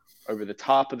over the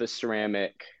top of the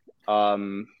ceramic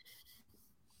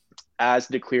as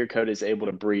the clear coat is able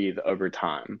to breathe over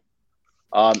time.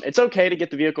 It's okay to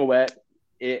get the vehicle wet.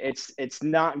 It's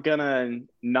not gonna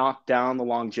knock down the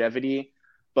longevity,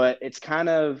 but it's kind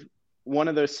of one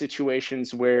of those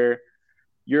situations where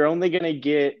you're only gonna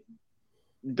get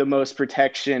the most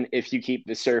protection if you keep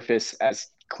the surface as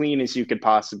clean as you could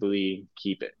possibly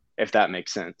keep it, if that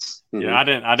makes sense. Yeah, I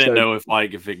didn't know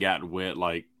if it got wet,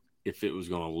 like if it was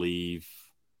going to leave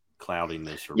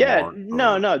cloudiness or mark.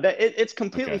 No, it's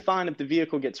completely fine if the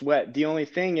vehicle gets wet. The only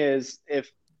thing is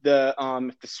if the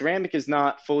ceramic is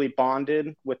not fully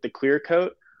bonded with the clear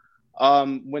coat,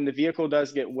 when the vehicle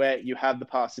does get wet, you have the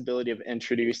possibility of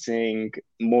introducing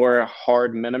more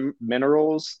hard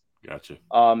minerals. Gotcha.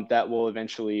 That will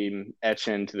eventually etch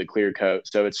into the clear coat.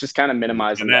 So it's just kind of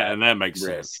minimizing that makes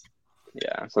risk. sense.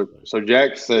 Yeah. So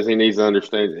Jack says he needs to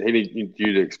understand. He needs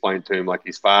you to explain to him like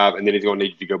he's 5, and then he's going to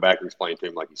need you to go back and explain to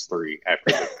him like he's 3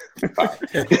 after the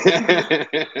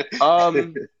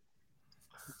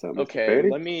 5. Okay,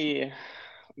 let me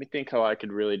think how I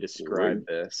could really describe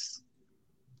this.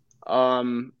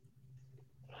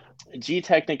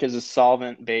 G-Technic is a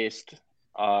solvent-based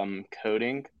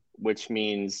coating, which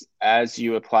means as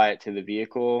you apply it to the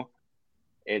vehicle,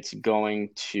 it's going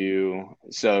to,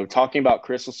 so talking about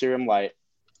Crystal Serum Light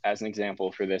as an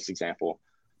example for this example,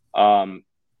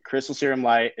 Crystal Serum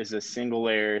Light is a single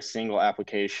layer, single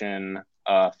application,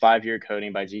 5-year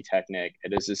coating by G-Technic.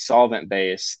 It is a solvent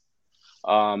base,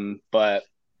 but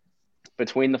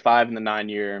between the 5 and the 9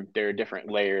 year, there are different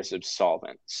layers of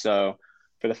solvent. So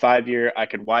for the 5-year, I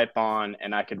could wipe on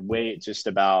and I could wait just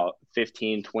about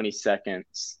 15, 20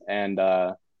 seconds and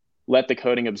let the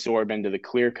coating absorb into the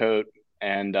clear coat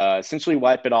and essentially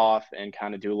wipe it off and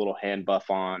kind of do a little hand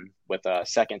buff on with a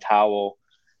second towel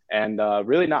and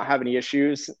really not have any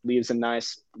issues. Leaves a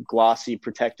nice glossy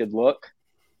protected look.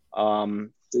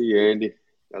 See you, Andy.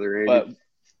 Other Andy. But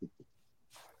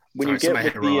when you get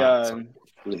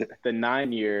with the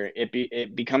 9 year,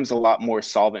 it becomes a lot more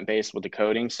solvent based with the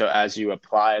coating. So as you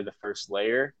apply the first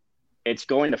layer, it's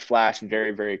going to flash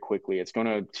very, very quickly. It's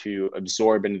going to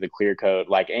absorb into the clear coat.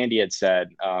 Like Andy had said,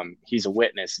 he's a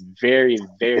witness very,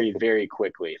 very, very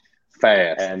quickly.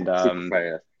 Fast. And super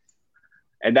fast.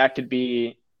 And that could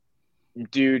be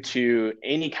due to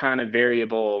any kind of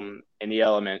variable in the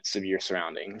elements of your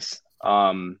surroundings.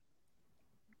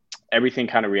 Everything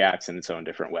kind of reacts in its own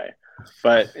different way.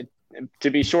 But to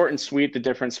be short and sweet, the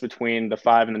difference between the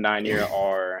 5 and the 9 year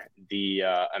are the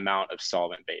amount of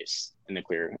solvent base in the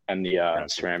clear and the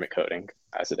ceramic coating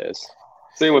as it is.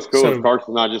 See, what's cool is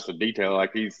Carson's not just a detail.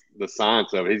 Like, he's the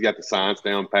science of it. He's got the science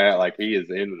down pat. Like, he is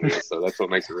into this. So that's what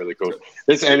makes it really cool.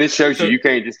 It shows you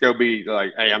can't just go be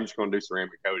like, hey, I'm just going to do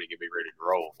ceramic coating and be ready to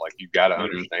roll. Like, you've got to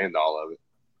understand all of it.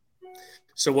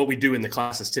 So what we do in the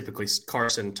classes, typically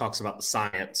Carson talks about the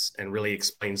science and really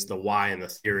explains the why and the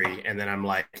theory. And then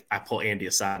I pull Andy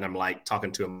aside and I'm like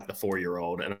talking to him like the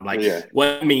 4-year-old. And I'm like,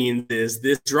 what it means is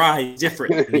this dry is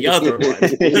different than the other one.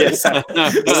 Yes. And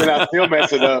then I still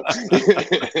mess it up.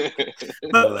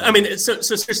 But, I mean, so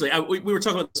seriously, we were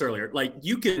talking about this earlier. Like,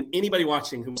 anybody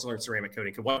watching who wants to learn ceramic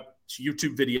coating can watch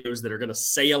YouTube videos that are going to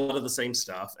say a lot of the same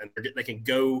stuff, and they can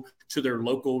go to their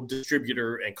local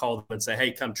distributor and call them and say,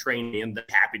 hey, come train me, and they're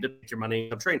happy to take your money and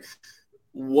come train.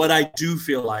 What I do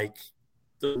feel like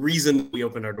the reason we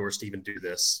opened our doors to even do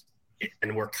this,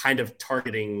 and we're kind of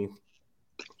targeting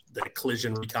the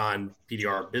collision recon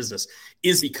PDR business,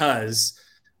 is because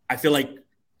I feel like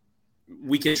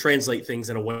we can translate things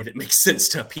in a way that makes sense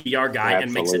to a PDR guy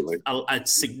and makes it a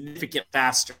significant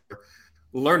faster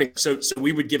learning. So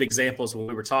we would give examples when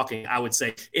we were talking. I would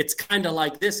say it's kind of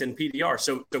like this in PDR.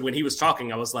 So when he was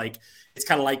talking, I was like, it's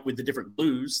kind of like with the different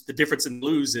glues. The difference in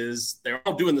glues is they're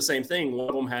all doing the same thing. One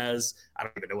of them has, I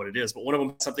don't even know what it is, but one of them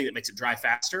has something that makes it dry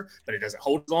faster, but it doesn't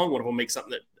hold long. One of them makes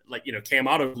something that, like, Cam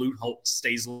Auto glue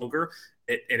stays longer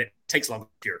and it takes longer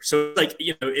to cure. So like,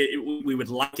 we would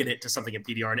liken it to something in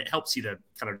PDR, and it helps you to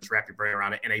kind of just wrap your brain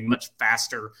around it in a much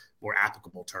faster, more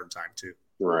applicable turn time too.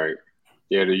 Right.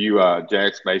 Yeah, do you,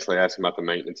 Jack's basically asking about the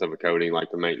maintenance of a coating, like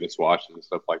the maintenance washes and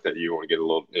stuff like that. You want to get a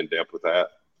little in depth with that?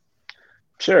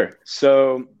 Sure.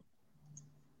 So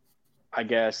I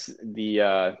guess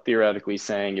the theoretically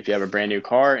saying if you have a brand new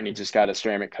car and you just got a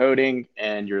ceramic coating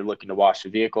and you're looking to wash the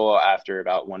vehicle after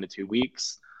about 1 to 2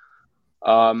 weeks,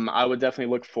 I would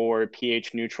definitely look for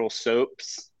pH neutral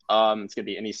soaps. It's going to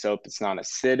be any soap that's not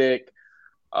acidic,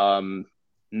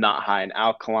 not high in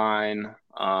alkaline,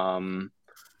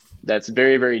 that's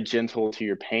very, very gentle to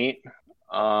your paint.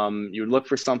 You would look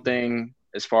for something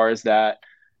as far as that.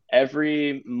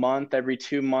 Every month, every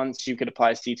 2 months, you could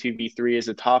apply C2V3 as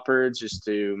a topper just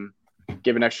to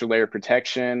give an extra layer of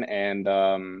protection and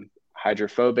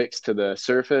hydrophobics to the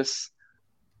surface.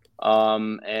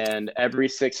 And every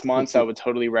 6 months, I would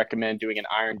totally recommend doing an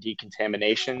iron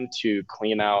decontamination to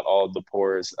clean out all the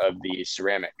pores of the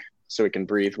ceramic so it can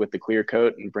breathe with the clear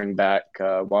coat and bring back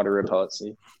water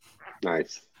repellency.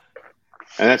 Nice.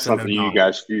 And that's something you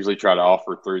guys usually try to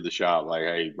offer through the shop. Like,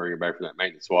 hey, bring it back from that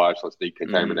maintenance wash. Let's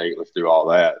decontaminate. Let's do all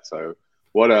that. So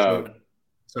what?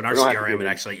 So in our CRM, it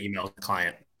actually emails the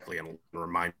client and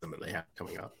reminds them that they have it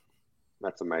coming up.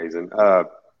 That's amazing.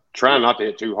 Trying not to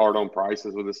hit too hard on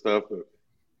prices with this stuff, but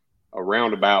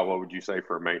around about, what would you say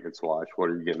for a maintenance wash? What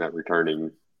are you getting that returning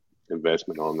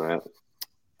investment on that?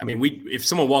 I mean, if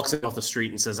someone walks in off the street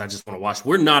and says, I just want to wash,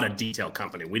 we're not a detail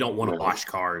company. We don't want to wash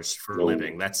cars for a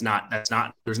living. That's not,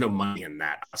 there's no money in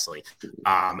that, honestly.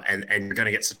 And you're going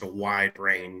to get such a wide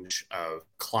range of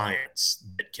clients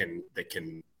that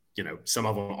can, some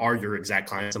of them are your exact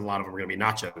clients and a lot of them are going to be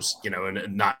nachos,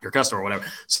 and not your customer or whatever.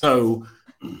 So,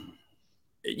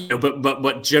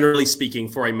 but generally speaking,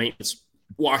 for a maintenance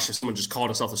wash, if someone just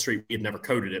called us off the street, we had never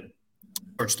coated it,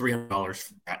 charge $300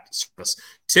 for that service.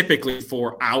 Typically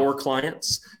for our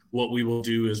clients, what we will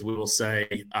do is we will say,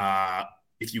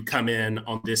 if you come in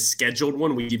on this scheduled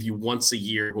one, we give you once a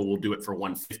year, we'll do it for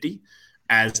 $150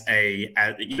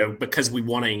 because we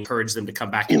want to encourage them to come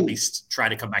back, at least try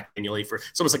to come back annually for,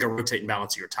 it's almost like a rotate and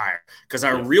balance of your tire. Because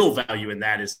our real value in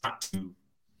that is not to,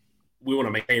 we want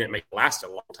to maintain it, make it last a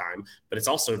long time, but it's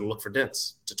also to look for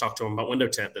dents, to talk to them about window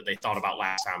tint that they thought about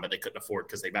last time, but they couldn't afford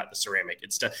because they bought the ceramic.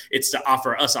 It's to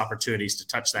offer us opportunities to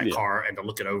touch that car and to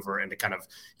look it over and to kind of,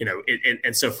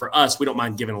 and so for us, we don't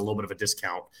mind giving a little bit of a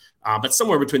discount, but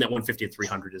somewhere between that 150 and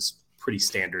 300 is pretty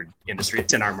standard industry.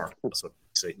 It's in our market. That's what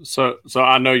we see. So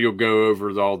I know you'll go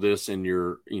over all this in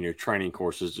your, training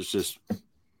courses. It's just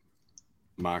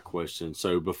my question.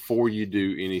 So before you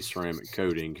do any ceramic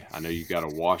coating, I know you got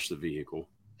to wash the vehicle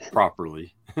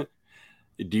properly.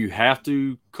 Do you have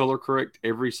to color correct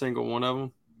every single one of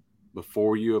them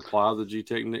before you apply the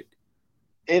G-Technic?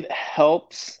 It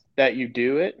helps that you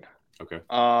do it. Okay.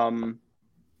 And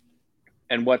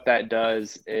what that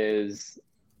does is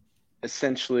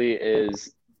essentially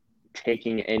is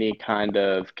taking any kind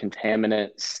of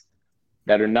contaminants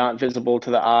that are not visible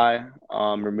to the eye,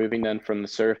 removing them from the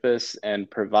surface and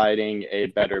providing a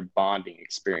better bonding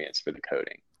experience for the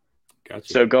coating.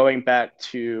 Gotcha. So going back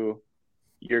to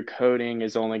your coating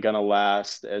is only going to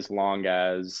last as long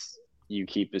as you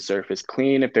keep the surface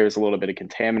clean. If there's a little bit of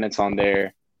contaminants on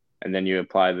there and then you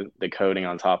apply the coating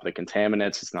on top of the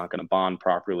contaminants, it's not going to bond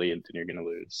properly and then you're going to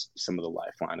lose some of the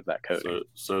lifeline of that coating.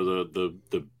 So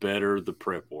the better the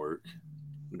prep work,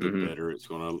 the better it's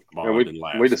going to bond and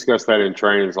last. We discussed that in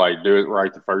trainings, like do it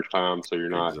right the first time so you're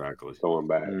not going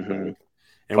back. And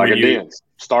like a dent.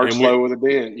 Start slow with a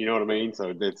dent, you know what I mean?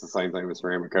 So it's the same thing with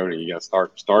ceramic coating. You got to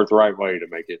start the right way to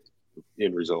make it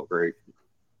end result great.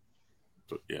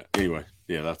 But anyway,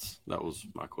 that was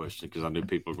my question because I knew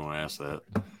people were going to ask that.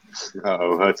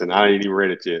 Uh-oh, Hudson, I ain't even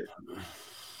read it yet.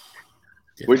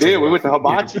 We did. We went to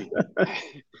Hibachi.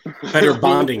 Better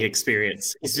bonding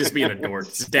experience. He's just being a dork.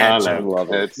 It's dad joke. Love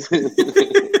it.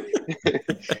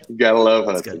 You gotta love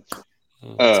Hudson.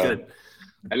 That's good.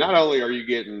 And not only are you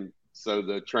getting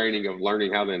the training of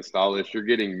learning how to install this, you're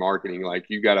getting marketing. Like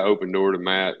you got to open door to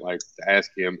Matt, like to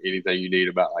ask him anything you need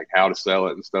about like how to sell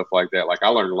it and stuff like that. Like I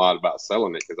learned a lot about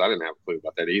selling it because I didn't have a clue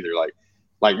about that either.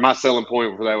 Like my selling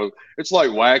point for that was it's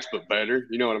like wax but better.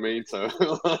 You know what I mean? So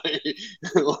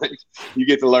like you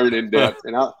get to learn in depth.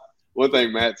 And one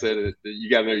thing Matt said is that you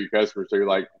got to know your customers too.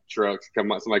 Like trucks,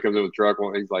 somebody comes in with a truck,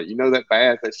 and he's like,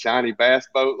 that shiny bass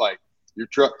boat, like your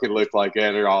truck could look like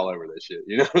that. They're all over that shit.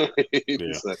 You know what I mean?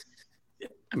 Yeah. So,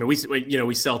 I mean, we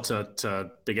sell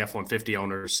to big F-150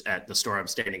 owners at the store I'm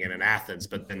standing in Athens,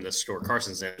 but then the store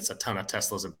Carson's in, it's a ton of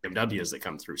Teslas and BMWs that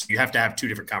come through. So you have to have two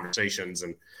different conversations.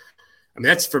 And I mean,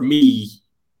 that's for me,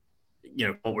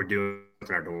 what we're doing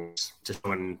with our doors, just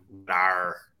showing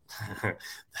our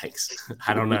thanks.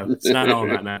 I don't know. It's not all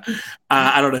right now.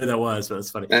 I don't know who that was, but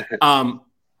it's funny.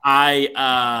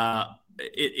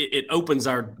 It opens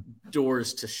our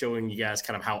doors to showing you guys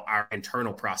kind of how our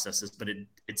internal process is, but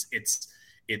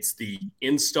it's the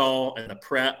install and the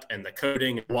prep and the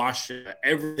coating and wash,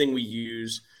 everything we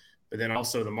use, but then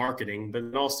also the marketing, but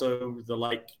then also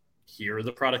here are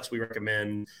the products we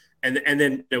recommend. And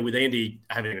then with Andy,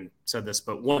 I haven't even said this,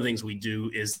 but one of the things we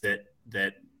do is that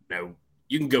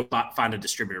you can go find a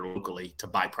distributor locally to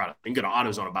buy product. You can go to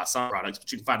AutoZone and buy some products,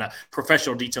 but you can find a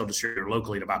professional detail distributor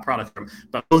locally to buy products from.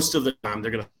 But most of the time,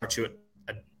 they're going to start you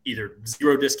at either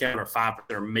 0 discount or 5%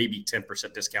 or maybe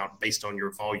 10% discount based on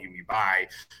your volume you buy.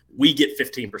 We get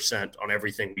 15% on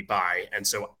everything we buy. And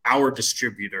so our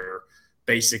distributor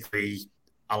basically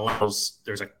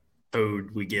there's a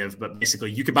code we give, but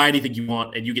basically you can buy anything you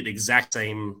want and you get the exact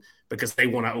same because they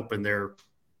want to open they're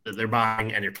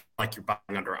buying and you're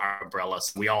buying under our umbrella.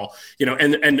 So we all,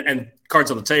 and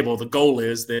cards on the table. The goal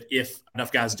is that if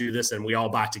enough guys do this and we all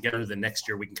buy together, then next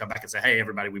year we can come back and say, hey,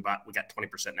 everybody, we got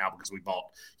 20% now because we bought,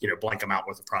 blank amount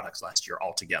worth of products last year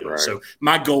all together. Right. So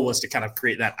my goal was to kind of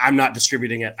create that. I'm not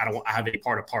distributing it. I don't have any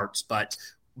part of parts, but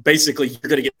basically you're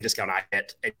going to get the discount I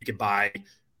get, and you can buy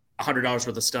 $100 worth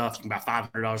of stuff. You can buy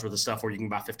 $500 worth of stuff, or you can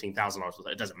buy $15,000 worth of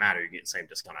it. It doesn't matter. You get the same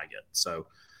discount I get. So,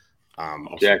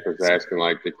 Jack was asking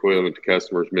like the equivalent to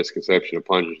customers' misconception of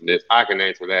plungers and this. I can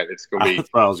answer that. It's going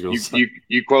to be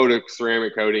you quote a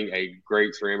ceramic coating, a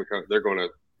great ceramic coating. They're going to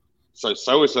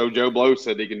so Joe Blow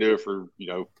said he can do it for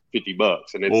 $50,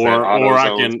 and it's or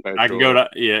I can go to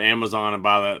Amazon and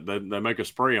buy that. They make a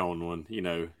spray on one.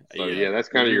 So that's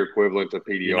kind of your equivalent to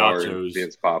PDR and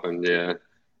Vince popping. Yeah.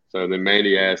 So then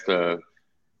Mandy asked,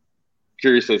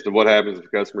 curious as to what happens if a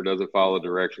customer doesn't follow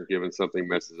directions given something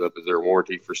messes up. Is there a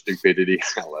warranty for stupidity?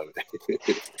 I love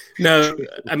it. No,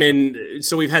 I mean,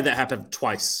 so we've had that happen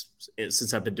twice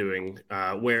since I've been doing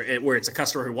where it's a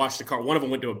customer who washed the car. One of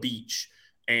them went to a beach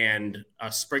and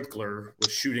a sprinkler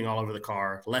was shooting all over the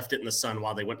car, left it in the sun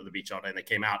while they went to the beach all day, and they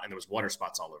came out and there was water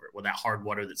spots all over it with that hard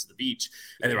water that's at the beach.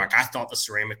 And they're like, I thought the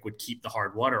ceramic would keep the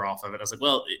hard water off of it. I was like,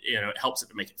 well, it helps it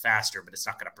to make it faster, but it's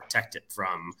not going to protect it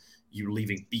from you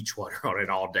leaving beach water on it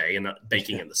all day and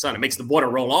baking in the sun. It makes the water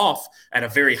roll off at a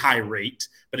very high rate,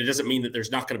 but it doesn't mean that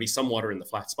there's not going to be some water in the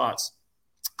flat spots.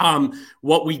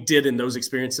 What we did in those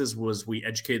experiences was we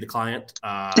educated the client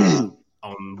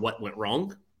on what went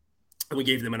wrong. And we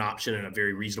gave them an option at a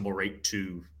very reasonable rate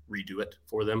to redo it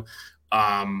for them.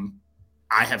 I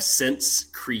have since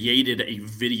created a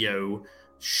video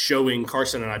showing,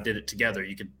 Carson and I did it together.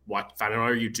 You could find it on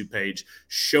our YouTube page,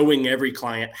 showing every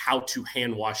client how to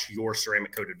hand wash your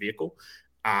ceramic coated vehicle.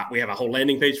 We have a whole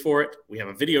landing page for it. We have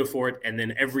a video for it. And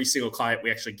then every single client,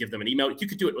 we actually give them an email. You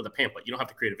could do it with a pamphlet. You don't have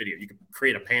to create a video. You can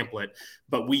create a pamphlet,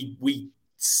 but we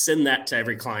send that to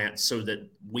every client so that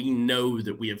we know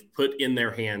that we have put in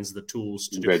their hands the tools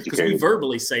to do it. Because we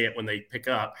verbally say it when they pick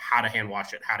up, how to hand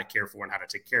wash it, how to care for, and how to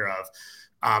take care of.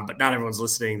 But not everyone's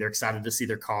listening. They're excited to see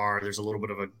their car. There's a little bit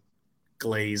of a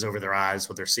glaze over their eyes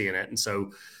when they're seeing it. And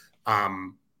so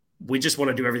we just want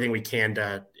to do everything we can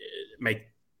to make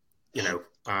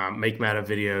Matt a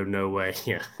video. No way.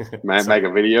 Yeah. Matt make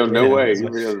a video. No way.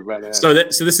 So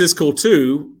this is cool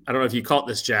too. I don't know if you caught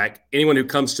this, Jack. Anyone who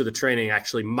comes to the training,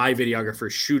 actually my videographer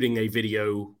is shooting a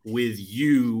video with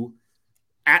you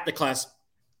at the class,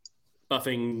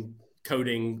 buffing,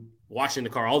 coating, washing the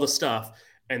car, all the stuff.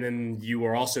 And then you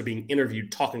are also being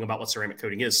interviewed talking about what ceramic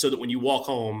coating is, so that when you walk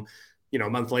home, a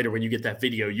month later, when you get that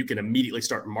video, you can immediately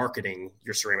start marketing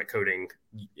your ceramic coating.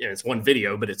 It's one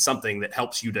video, but it's something that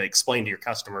helps you to explain to your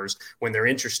customers when they're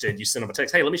interested. You send them a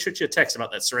text. Hey, let me shoot you a text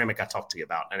about that ceramic I talked to you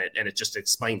about. And it just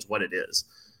explains what it is.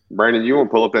 Brandon, you want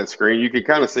to pull up that screen? You can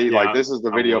kind of see this is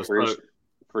the video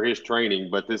for his training,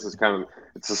 but this is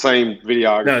it's the same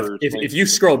videographer. No, if you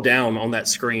scroll down on that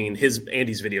screen,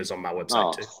 Andy's video is on my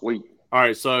website too. Sweet. All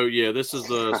right, so this is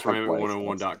the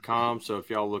ceramic101.com. So if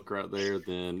y'all look right there,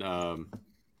 then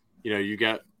you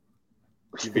got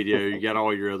your video, you got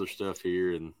all your other stuff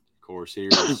here, and of course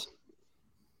here's.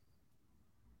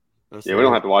 We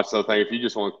don't have to watch the thing. If you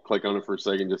just want to click on it for a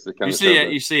second, just to kind of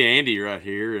you see Andy right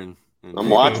here, and I'm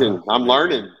watching. I'm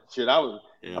learning. Shit, I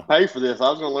pay for this. I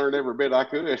was going to learn every bit I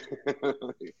could.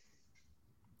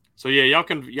 So y'all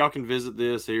can visit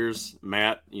this. Here's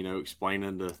Matt,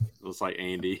 explaining to looks like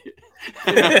Andy.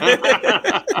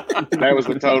 That was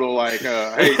the total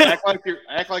hey,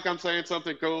 act like I'm saying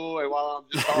something cool, and while I'm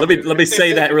just talking. let me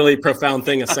say that really profound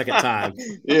thing a second time.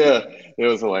 Yeah, it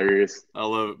was hilarious. I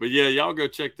love it. But y'all go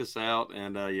check this out,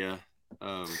 and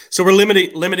so we're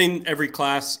limiting every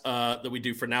class that we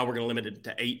do. For now, we're going to limit it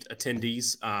to 8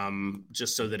 attendees,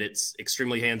 just so that it's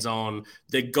extremely hands-on.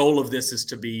 The goal of this is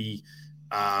to be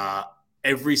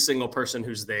every single person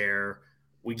who's there,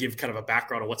 we give kind of a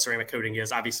background on what ceramic coating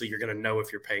is. Obviously, you're going to know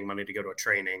if you're paying money to go to a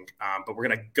training, but we're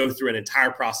going to go through an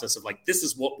entire process of this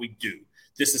is what we do.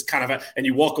 This is kind of and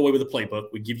you walk away with a playbook.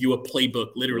 We give you a playbook.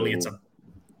 Literally, It's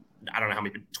I don't know how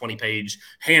many 20-page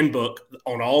handbook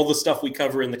on all the stuff we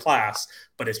cover in the class,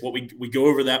 but it's what we go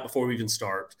over that before we even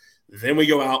start. Then we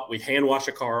go out, we hand wash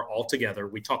a car all together.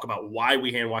 We talk about why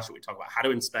we hand wash it. We talk about how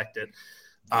to inspect it.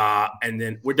 And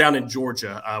then we're down in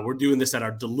Georgia. We're doing this at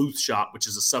our Duluth shop, which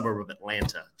is a suburb of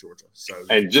Atlanta, Georgia. So,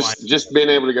 and just being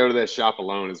able to go to that shop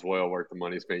alone is well worth the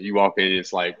money spent. You walk in,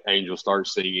 it's like angels start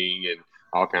singing, and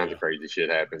all kinds of crazy shit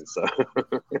happens.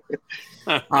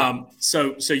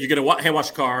 So you get a hand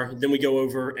wash car. Then we go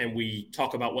over and we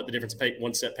talk about what the difference of paint,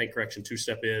 1-step paint correction,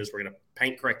 2-step is. We're going to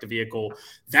paint correct a vehicle.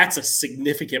 That's a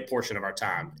significant portion of our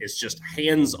time. It's just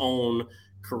hands-on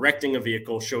correcting a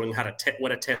vehicle, showing how to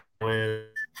what a test is,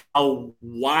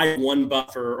 why one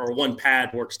buffer or one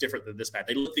pad works different than this pad.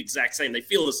 They look the exact same. They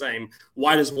feel the same.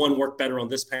 Why does one work better on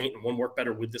this paint and one work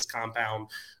better with this compound?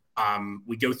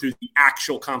 We go through the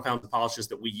actual compounds and polishes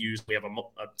that we use. We have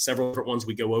several different ones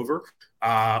we go over.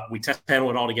 We test panel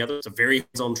it all together. It's a very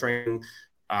hands-on training.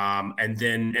 And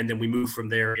then we move from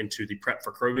there into the prep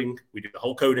for coating. We do the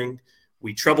whole coating.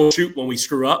 We troubleshoot when we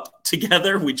screw up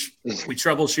together. We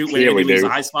troubleshoot when we lose a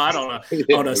high spot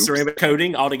on a ceramic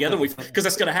coating altogether. Because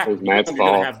that's going to happen. You're going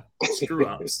to have screw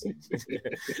ups.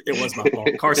 It was my fault.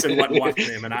 Carson wasn't watching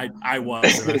him, and I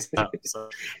was. And I stopped, so.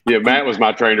 Yeah, Matt was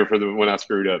my trainer when I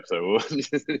screwed up. So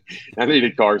I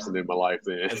needed Carson in my life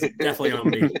then. That's definitely on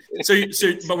me.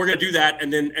 But we're going to do that,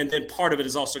 and then part of it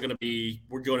is also going to be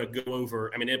we're going to go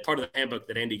over. I mean, part of the handbook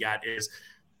that Andy got is.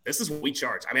 This is what we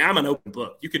charge. I mean, I'm an open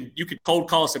book. You could cold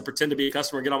call us and pretend to be a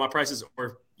customer and get all my prices,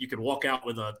 or you could walk out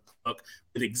with a book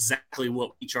with exactly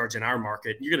what we charge in our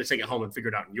market. You're going to take it home and figure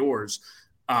it out in yours.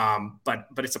 But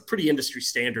it's a pretty industry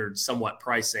standard, somewhat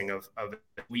pricing of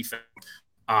we found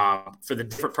for the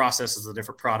different processes, the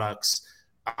different products.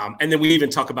 And then we even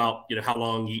talk about, how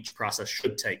long each process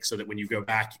should take so that when you go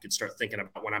back, you can start thinking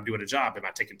about when I'm doing a job, am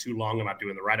I taking too long? Am I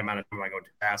doing the right amount of time? Am I going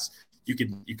too fast? You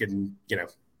can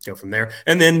go from there.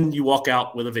 And then you walk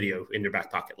out with a video in your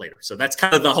back pocket later. So that's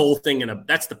kind of the whole thing. And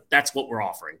that's what we're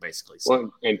offering basically. So.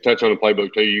 Well, and touch on the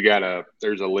playbook too.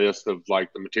 There's a list of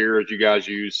like the materials you guys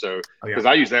use. So, because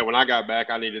I used that when I got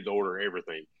back, I needed to order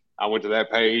everything. I went to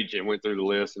that page and went through the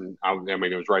list, and I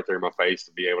mean, it was right there in my face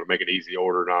to be able to make it easy to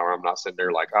order. Now I'm not sitting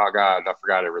there like, oh God, I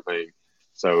forgot everything.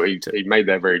 So he made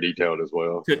that very detailed as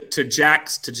well. To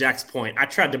Jack's point, I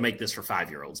tried to make this for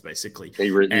 5-year-olds basically.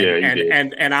 He did.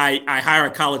 And I hire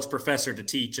a college professor to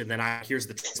teach, and then here's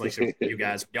the translation for you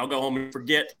guys. Y'all go home and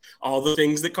forget all the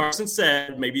things that Carson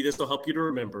said. Maybe this will help you to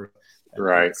remember.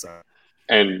 Right.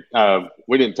 And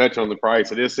we didn't touch on the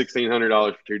price. It is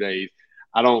 $1,600 for 2 days.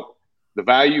 The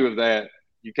value of that,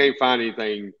 you can't find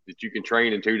anything that you can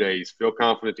train in 2 days, feel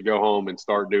confident to go home and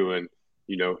start doing,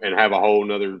 and have a whole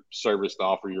nother service to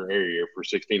offer your area for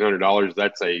 $1,600.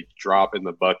 That's a drop in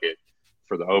the bucket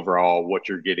for the overall what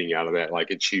you're getting out of that.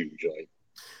 Like, it's huge. Like,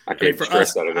 I can't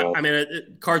stress that enough. I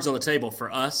mean, cards on the table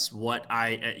for us. What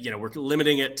we're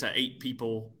limiting it to 8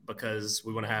 people because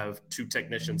we want to have 2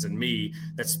 technicians and me.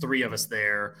 That's 3 of us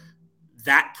there.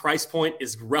 That price point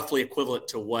is roughly equivalent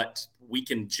to what we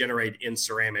can generate in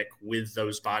ceramic with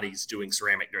those bodies doing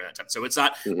ceramic during that time. So it's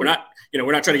not, we're not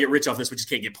trying to get rich off this. We just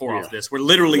can't get poor off this. We're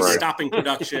literally stopping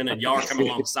production and y'all are coming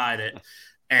alongside it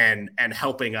and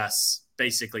helping us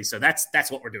basically. So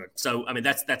that's what we're doing. So, I mean,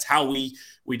 that's how we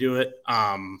do it.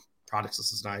 Products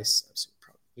list is nice.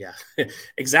 Yeah,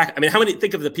 exactly. I mean,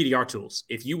 think of the PDR tools.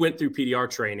 If you went through PDR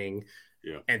training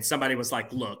and somebody was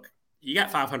like, look, you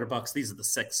got $500. These are the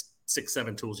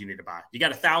 6-7 tools you need to buy. You got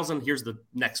 1,000. Here's the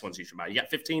next ones you should buy. You got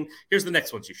 15. Here's the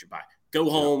next ones you should buy. Go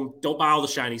home. Don't buy all the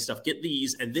shiny stuff. Get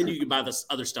these, and then you can buy this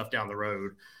other stuff down the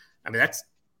road. I mean, that's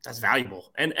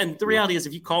valuable. And the reality is,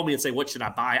 if you call me and say, "What should I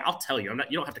buy?" I'll tell you.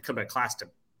 You don't have to come to a class to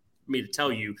me to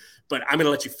tell you, but I'm going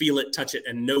to let you feel it, touch it,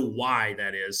 and know why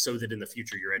that is, so that in the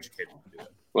future you're educated to do it.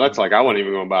 Well, that's like I wasn't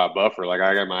even going to buy a buffer. Like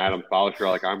I got my Adams polisher.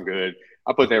 Like I'm good.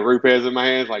 I put that Rupes in my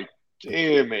hands. Like.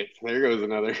 Damn it! There goes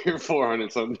another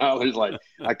 $400 something. Like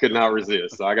I could not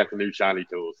resist, so I got the new shiny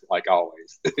tools, like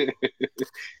always.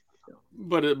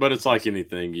 But it's like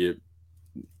anything. You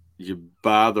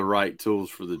buy the right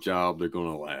tools for the job, they're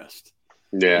going to last.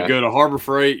 Yeah. You go to Harbor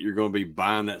Freight, you're going to be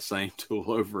buying that same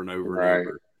tool over and over and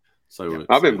over. So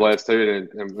I've been blessed too,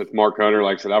 and with Mark Hunter,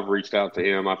 like I said, I've reached out to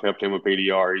him. I've helped him with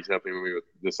PDR. He's helping me with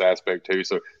this aspect too.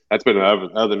 So that's been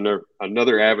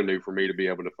another avenue for me to be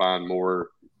able to find more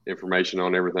information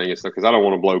on everything and stuff, because I don't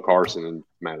want to blow Carson and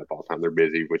Matt up all the time. They're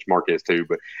busy, which Mark is too,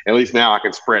 but at least now I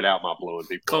can spread out my blowing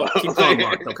people. Keep calling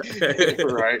Mark. Okay.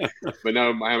 Right. But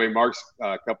no, I mean, Mark's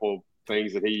a couple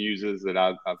things that he uses that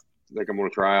I think I'm going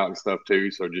to try out and stuff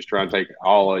too. So just try and take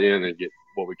all in and get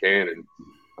what we can and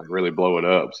like really blow it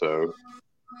up. So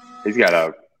he's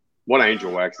got what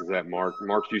angel wax is that, Mark?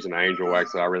 Mark's using an angel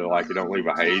wax that I really like. You don't leave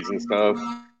a haze and stuff.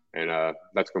 And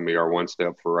that's going to be our one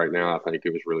step for right now. I think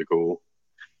it was really cool.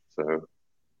 So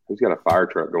he's got a fire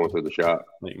truck going through the shop.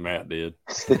 I think Matt did.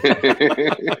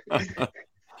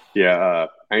 Yeah,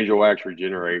 Angel Wax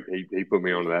Regenerate. He put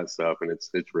me onto that stuff, and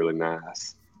it's really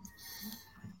nice.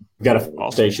 got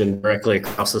a station directly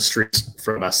across the street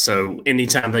from us, so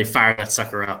anytime they fire that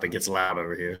sucker up, it gets loud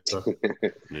over here. So.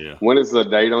 Yeah. When is the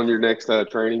date on your next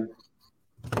training?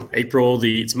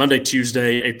 It's Monday,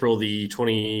 Tuesday, April the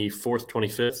 24th,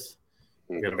 25th.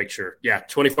 I got to make sure. Yeah,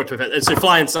 24th, 25th. It's a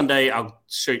flying Sunday. I'll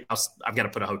show you. I've got to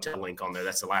put a hotel link on there.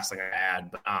 That's the last thing I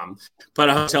add. But put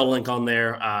a hotel link on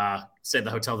there. Say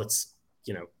the hotel that's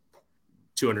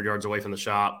 200 yards away from the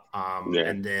shop,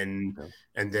 and then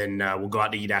we'll go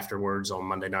out to eat afterwards on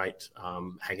Monday night.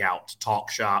 Hang out, talk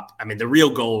shop. I mean, the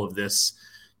real goal of this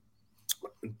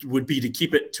would be to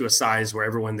keep it to a size where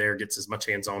everyone there gets as much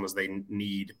hands-on as they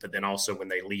need, but then also when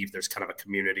they leave, there's kind of a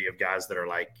community of guys that are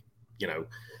like,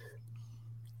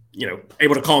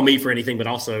 able to call me for anything, but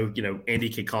also, Andy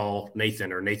can call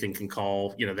Nathan, or Nathan can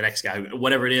call, the next guy,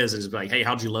 whatever it is, and just be like, hey,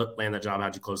 how'd you land that job?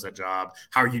 How'd you close that job?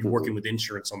 How are you working with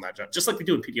insurance on that job? Just like we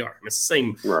do in PDR. I mean, it's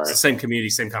the same community,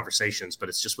 same conversations, but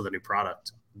it's just with a new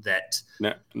product that.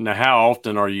 Now how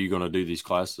often are you going to do these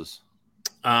classes?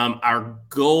 Our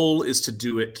goal is to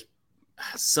do it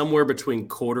somewhere between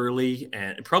quarterly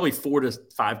and probably 4 to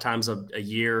 5 times a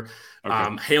year.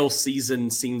 Okay. Hail season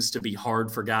seems to be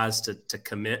hard for guys to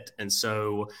commit. And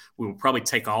so we will probably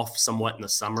take off somewhat in the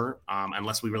summer,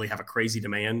 unless we really have a crazy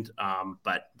demand.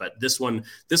 But this one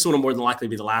will more than likely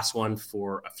be the last one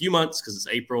for a few months, because it's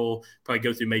April, probably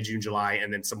go through May, June, July,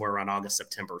 and then somewhere around August,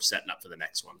 September, setting up for the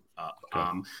next one.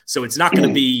 Okay. So it's not going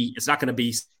to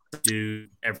be do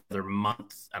every other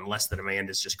month unless the demand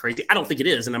is just crazy. I don't think it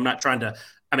is, and I'm not trying to.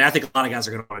 I mean, I think a lot of guys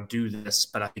are going to want to do this,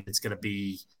 but I think it's going to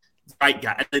be the right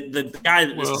guy. The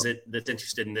guy that's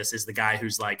interested in this is the guy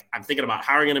who's like, I'm thinking about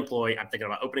hiring an employee, I'm thinking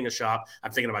about opening a shop,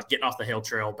 I'm thinking about getting off the hail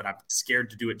trail, but I'm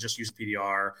scared to do it. Just use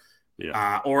PDR,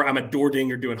 or I'm a door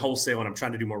dinger doing wholesale and I'm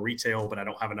trying to do more retail, but I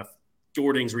don't have enough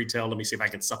door dings retail. Let me see if I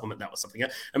can supplement that with something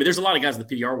else. I mean, there's a lot of guys in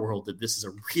the PDR world that this is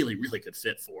a really, really good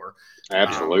fit for.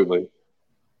 Absolutely.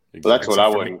 But that's what I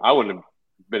wouldn't have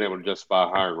been able to justify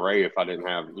hiring Ray if I didn't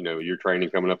have, your training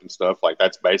coming up and stuff. Like,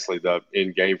 that's basically the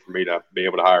end game for me to be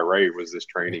able to hire Ray, was this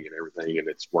training and everything. And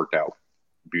it's worked out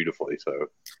beautifully. So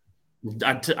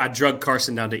I drug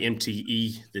Carson down to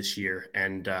MTE this year,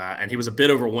 and he was a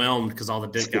bit overwhelmed because all the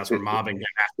dent guys were mobbing him.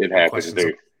 It happens,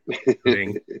 dude.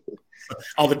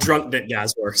 All the drunk dent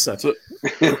guys were. So.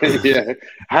 Yeah.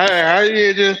 How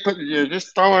you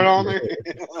just throw it on there?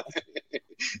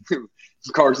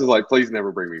 Carson's like, please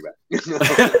never bring me back.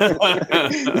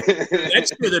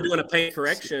 Next year they're doing a paint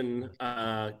correction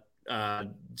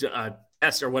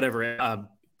test or whatever.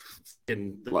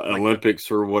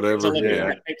 Olympics or whatever.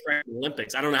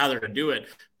 Olympics. I don't know how they're going to do it,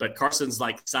 but Carson's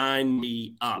like, sign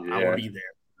me up. Yeah. I will be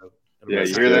there. So, you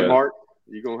hear that, Mark?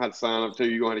 You're going to have to sign up too.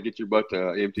 You're going to have to get your butt to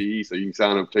MTE so you can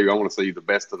sign up too. I want to see the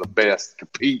best of the best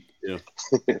compete. Yeah.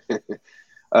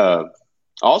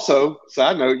 Also,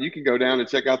 side note, you can go down and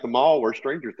check out the mall where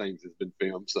Stranger Things has been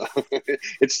filmed. So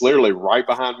it's literally right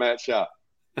behind Matt's shop.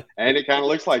 And it kind of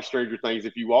looks like Stranger Things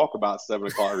if you walk about 7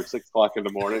 o'clock or 6 o'clock in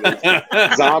the morning.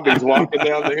 There's zombies walking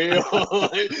down the hill.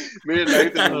 Me and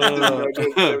Nathan are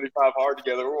doing 75 hard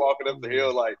together. We're walking up the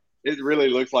hill like it really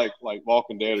looks like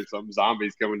Walking Dead or some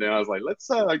zombies coming down. I was like, let's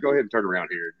go ahead and turn around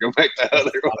here and go back the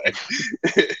other way.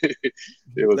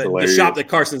 It was hilarious. The shop that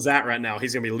Carson's at right now,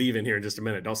 he's going to be leaving here in just a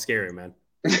minute. Don't scare him, man.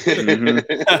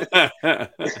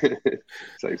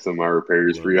 Save some of my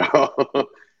repairs for y'all. But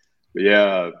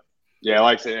yeah,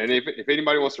 like I said, and if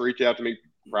anybody wants to reach out to me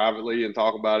privately and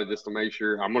talk about it, just to make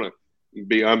sure, I'm gonna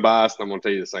be unbiased. I'm gonna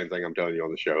tell you the same thing I'm telling you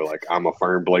on the show. Like, I'm a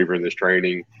firm believer in this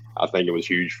training. I think it was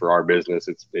huge for our business.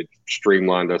 It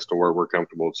streamlined us to where we're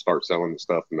comfortable to start selling the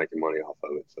stuff and making money off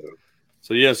of it.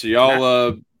 So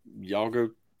y'all go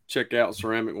check out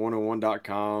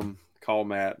ceramic101.com. Call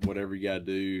Matt, whatever you got to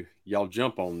do. Y'all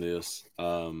jump on this.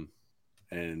 And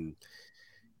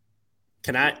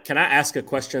can I ask a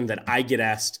question that I get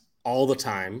asked all the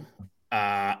time?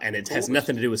 And it has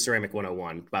nothing to do with Ceramic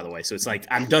 101, by the way. So it's like,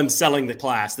 I'm done selling the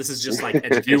class. This is just like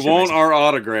education. You want our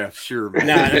autograph? Sure.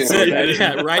 No, that's it.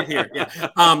 Yeah, right here. Yeah.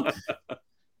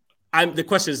 The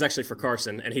question is actually for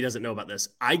Carson, and he doesn't know about this.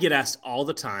 I get asked all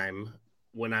the time,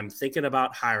 when I'm thinking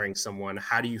about hiring someone,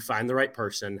 how do you find the right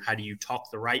person? How do you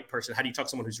talk the right person? How do you talk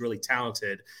someone who's really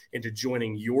talented into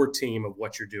joining your team of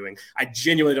what you're doing? I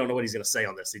genuinely don't know what he's going to say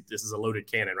on this. This is a loaded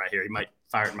cannon right here. He might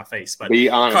fire it in my face. But be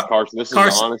honest, Carson. This is an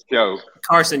honest joke.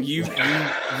 Carson, you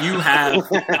have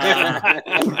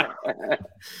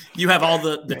you have all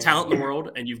the talent in the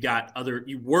world, and you've got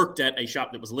you worked at a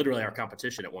shop that was literally our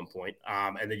competition at one point,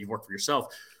 and then you worked for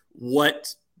yourself.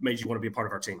 What made you want to be a part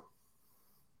of our team?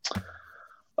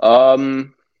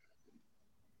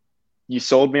 You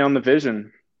sold me on the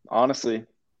vision, honestly.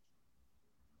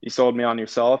 you sold me on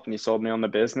yourself and you sold me on the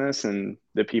business and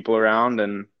the people around,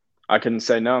 and I couldn't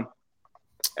say no.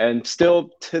 And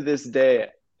still to this day,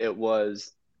 it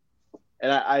was,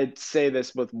 and I'd say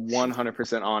this with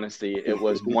 100% honesty, it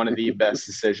was one of the best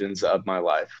decisions of my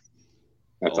life.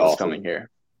 That's awesome. Coming here.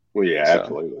 Well, yeah,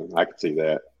 absolutely. I can see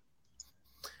that.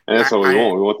 And that's what we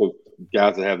want. We want the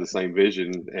guys to have the same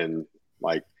vision, and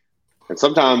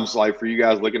sometimes like for you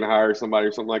guys looking to hire somebody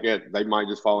or something like that, they might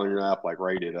just fall in your lap like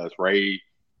Ray did us. Ray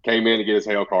came in to get his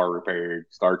hell car repaired,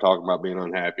 started talking about being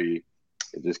unhappy.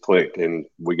 It just clicked, and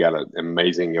we got an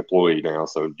amazing employee now.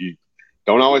 So you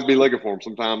don't always be looking for them.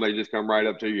 Sometimes they just come right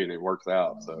up to you, and it works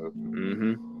out. So,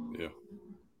 yeah.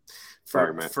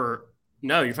 Sorry, Matt.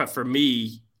 No, you're fine. For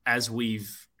me, as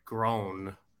we've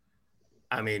grown,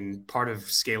 I mean, part of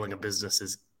scaling a business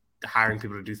is hiring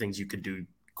people to do things you could do,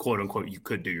 quote unquote, you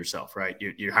could do yourself, right?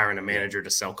 You're hiring a manager to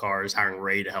sell cars, hiring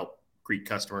Ray to help greet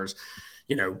customers,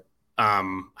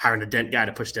 hiring a dent guy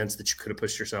to push dents that you could have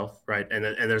pushed yourself, right? And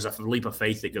there's a leap of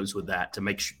faith that goes with that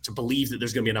to believe that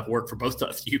there's going to be enough work for both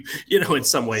of you, in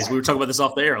some ways. We were talking about this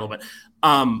off the air a little bit.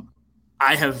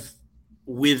 I have,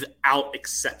 without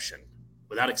exception,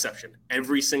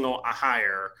 every single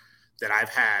hire that I've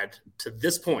had to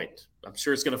this point, I'm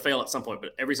sure it's going to fail at some point,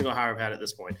 but every single hire I've had at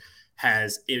this point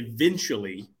has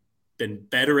eventually been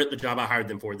better at the job I hired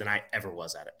them for than I ever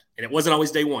was at it. And it wasn't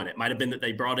always day one. It might have been that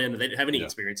they brought in, they didn't have any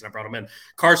experience and I brought them in.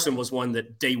 Carson was one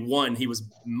that day one, he was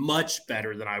much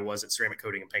better than I was at ceramic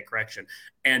coating and paint correction.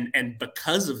 And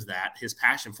because of that, his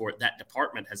passion for it, that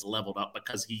department has leveled up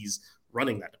because he's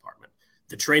running that department.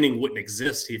 The training wouldn't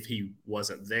exist if he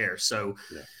wasn't there. So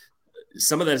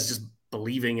some of that is just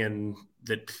believing in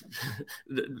that,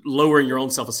 lowering your own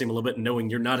self-esteem a little bit and knowing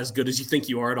you're not as good as you think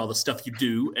you are at all the stuff you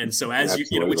do. And so as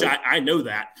which I know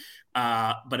that,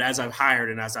 but as I've hired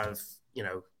and as I've,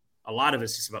 a lot of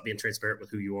it's just about being transparent with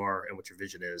who you are and what your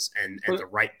vision is, and the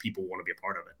right people want to be a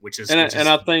part of it, which is I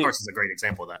think Carson's a great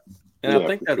example of that.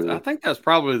 And I think that's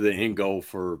probably the end goal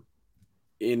for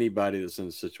anybody that's in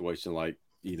a situation like,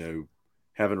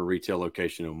 having a retail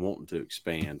location and wanting to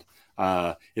expand.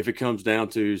 If it comes down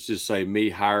to just say me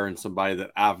hiring somebody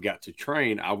that I've got to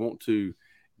train, I want to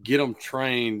get them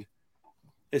trained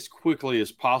as quickly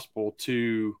as possible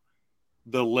to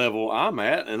the level I'm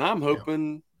at. And I'm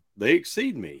hoping they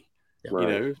exceed me,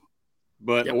 or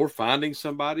finding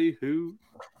somebody who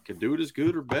can do it as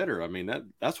good or better. I mean,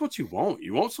 that's what you want.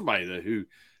 You want somebody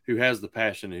who has the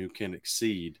passion and who can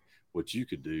exceed what you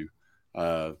could do,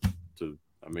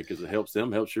 because it helps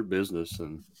them, helps your business.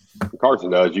 And Carson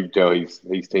does. You can tell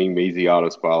he's team Easy Auto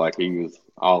Spa. Like he was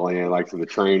all in, like for the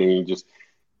training, just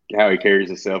how he carries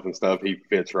himself and stuff. He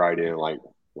fits right in like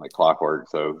clockwork.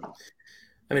 So,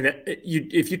 I mean,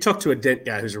 if you talk to a dent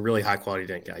guy who's a really high quality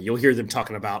dent guy, you'll hear them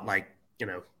talking about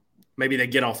maybe they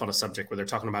get off on a subject where they're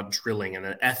talking about drilling and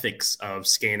the ethics of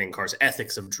scanning cars,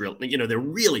 ethics of drilling. They're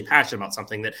really passionate about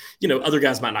something that, other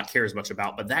guys might not care as much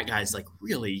about, but that guy's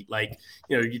really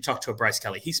you talk to a Bryce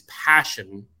Kelly, he's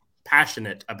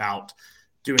passionate about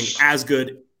doing as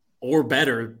good or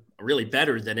better, really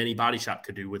better than any body shop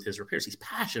could do with his repairs. He's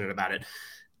passionate about it.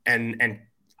 And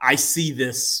I see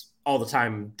this all the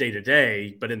time day to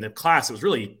day, but in the class, it was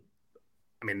really,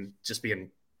 just being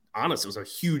honest, it was a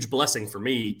huge blessing for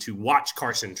me to watch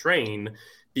Carson train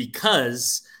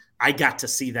because I got to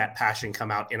see that passion come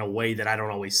out in a way that I don't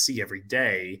always see every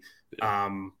day.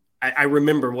 I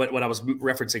remember what I was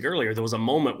referencing earlier. There was a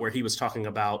moment where he was talking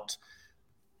about,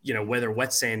 whether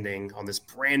wet sanding on this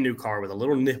brand new car with a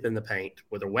little nip in the paint,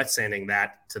 whether wet sanding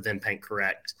that to then paint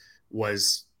correct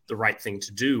was the right thing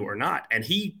to do or not. And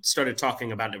he started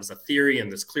talking about it was a theory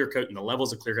and this clear coat and the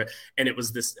levels of clear coat. And it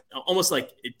was this almost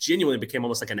like it genuinely became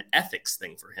almost like an ethics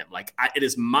thing for him. Like it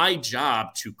is my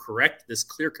job to correct this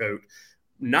clear coat,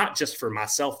 not just for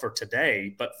myself for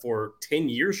today, but for 10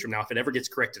 years from now, if it ever gets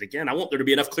corrected again, I want there to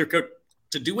be enough clear coat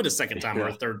to do it a second time or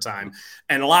a third time.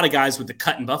 And a lot of guys with the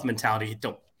cut and buff mentality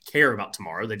don't care about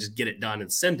tomorrow. They just get it done and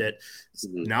send it. It's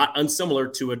not unsimilar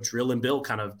to a drill and bill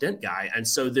kind of dent guy. And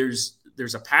so there's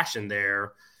a passion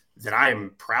there that I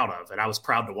am proud of, and I was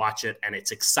proud to watch it, and it's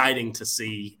exciting to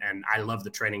see, and I love the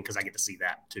training because I get to see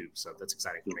that too. So that's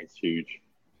exciting for me. It's huge.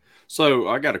 So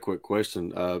I got a quick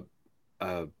question.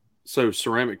 So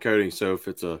ceramic coating, so if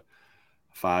it's a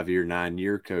 5-year,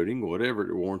 9-year coating, whatever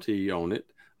the warranty on it,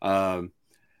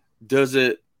 does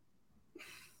it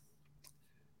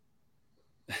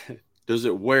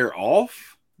wear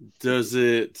off? Does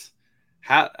it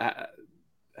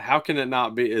how can it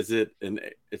not be? It's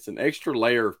an extra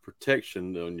layer of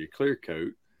protection on your clear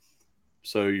coat.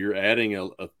 So you're adding a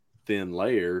thin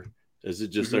layer. Does it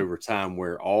just over time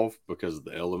wear off because of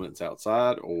the elements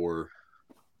outside, or?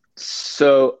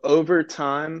 So over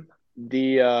time,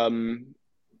 the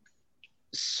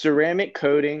ceramic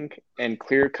coating and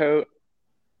clear coat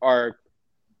are,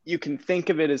 you can think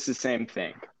of it as the same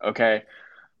thing. Okay.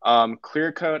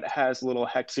 Clear coat has little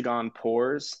hexagon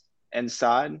pores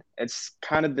inside. It's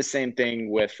kind of the same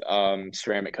thing with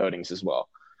ceramic coatings as well.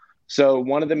 So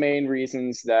one of the main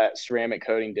reasons that ceramic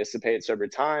coating dissipates over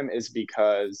time is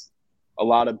because a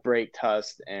lot of brake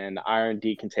dust and iron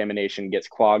decontamination gets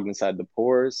clogged inside the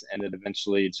pores, and it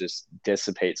eventually just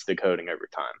dissipates the coating over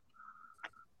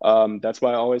time. That's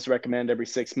why I always recommend every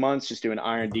 6 months, just do an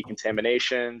iron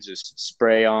decontamination, just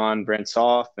spray on, rinse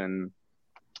off, and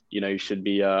you should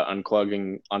be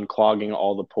unclogging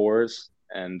all the pores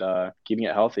and keeping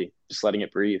it healthy, just letting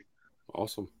it breathe.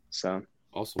 Awesome. So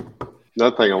awesome.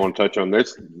 Another thing I want to touch on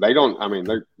this,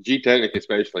 they're G-Technic,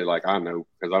 especially, like I know,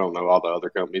 because I don't know all the other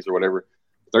companies or whatever.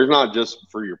 There's not just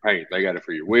for your paint. They got it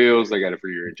for your wheels. They got it for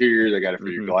your interior. They got it for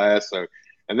your glass. So,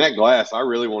 and that glass, I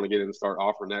really want to get in and start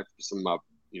offering that for some of my,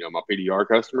 my PDR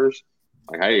customers.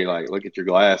 Like, hey, like, look at your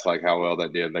glass, like how well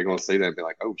that did. They're going to see that and be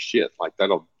like, oh shit, like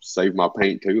that'll save my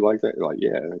paint too, like that. Like,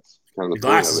 yeah, that's kind of the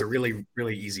glass is a really,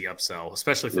 really easy upsell,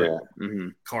 especially for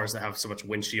cars that have so much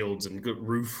windshields and good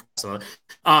roof. So,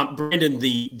 Brandon,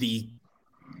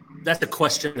 that's the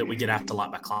question that we get asked a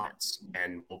lot by clients,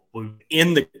 and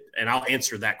I'll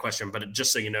answer that question. But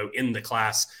just so you know, in the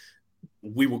class,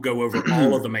 we will go over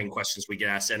all of the main questions we get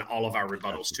asked and all of our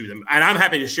rebuttals to them. And I'm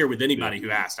happy to share with anybody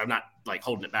who asked. I'm not like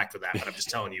holding it back for that, but I'm just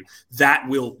telling you that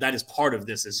is part of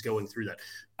this, is going through that.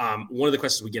 One of the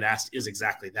questions we get asked is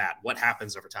exactly that. What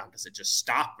happens over time? Does it just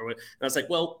stop? And I was like,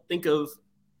 well, think of,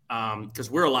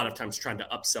 because we're a lot of times trying to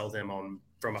upsell them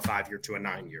from a 5-year to a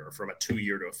 9-year, or from a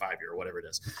 2-year to a 5-year, or whatever it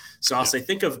is. So I'll say,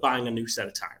 think of buying a new set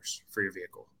of tires for your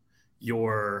vehicle.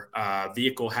 Your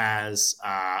vehicle has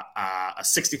a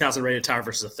 60,000 rated tire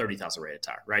versus a 30,000 rated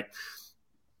tire, right?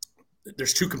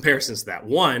 There's two comparisons to that.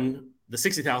 One, the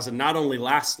 60,000 not only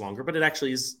lasts longer, but it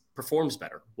actually performs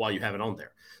better while you have it on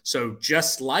there. So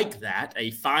just like that,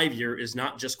 a 5-year is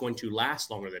not just going to last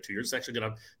longer than 2 years. It's actually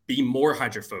going to be more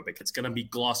hydrophobic. It's going to be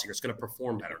glossier. It's going to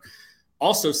perform better.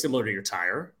 Also, similar to your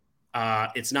tire,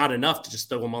 it's not enough to just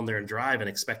throw them on there and drive and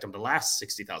expect them to last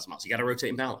 60,000 miles. You got to rotate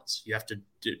and balance. You have to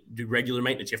do regular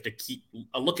maintenance. You have to keep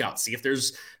a lookout, see if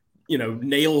there's,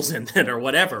 nails in it or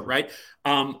whatever, right?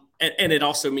 And it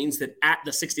also means that at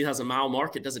the 60,000 mile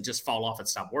mark, it doesn't just fall off and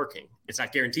stop working. It's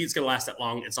not guaranteed it's going to last that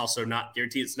long. It's also not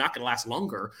guaranteed it's not going to last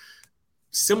longer.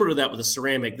 Similar to that with a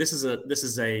ceramic, this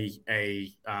is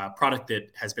a product that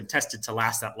has been tested to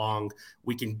last that long.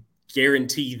 We can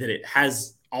guarantee that it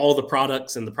has all the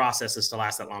products and the processes to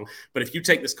last that long. But if you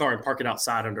take this car and park it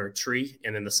outside under a tree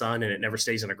and in the sun, and it never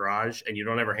stays in a garage, and you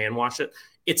don't ever hand wash it,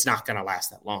 it's not going to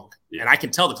last that long. Yeah. And I can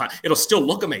tell the client, it'll still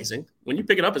look amazing. When you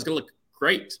pick it up, it's going to look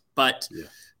great. But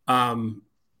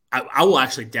I will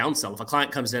actually downsell. If a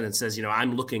client comes in and says,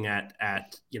 I'm looking at I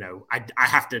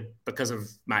have to, because of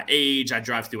my age, I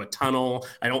drive through a tunnel,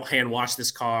 I don't hand wash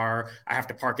this car, I have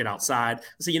to park it outside. I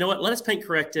say, you know what, let us paint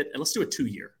correct it, and let's do a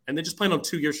 2-year. And then just plan on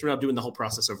 2 years from now doing the whole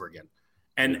process over again.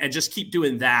 And just keep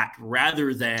doing that,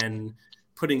 rather than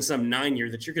putting some 9-year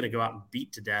that you're going to go out and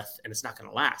beat to death and it's not going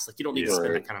to last. Like, you don't need to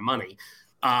spend that kind of money.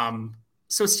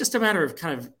 So it's just a matter of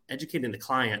kind of educating the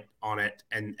client on it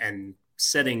and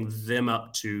setting them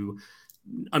up to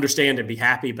understand and be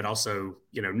happy, but also,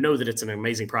 know that it's an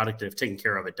amazing product. And if taken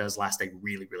care of, it does last a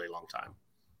really, really long time.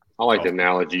 I like the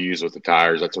analogy you use with the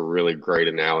tires. That's a really great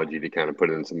analogy to kind of put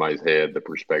in somebody's head, the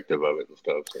perspective of it and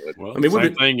stuff. So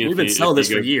we've been selling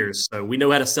this for years, so we know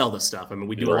how to sell this stuff. I mean,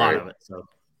 we do a lot of it. So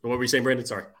what were you saying, Brandon?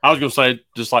 Sorry. I was going to say,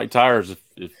 just like tires, if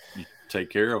you take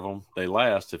care of them, they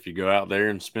last. If you go out there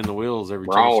and spin the wheels every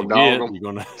chance you get, you're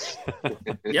going to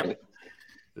 – Yep.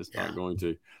 It's not going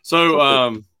to.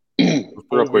 So,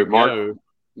 real quick,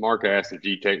 Mark asked if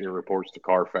G-Technic reports to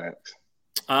Carfax.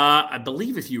 I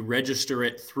believe if you register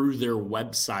it through their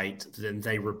website, then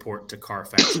they report to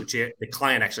Carfax, which the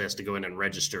client actually has to go in and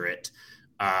register it.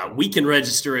 We can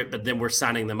register it, but then we're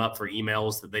signing them up for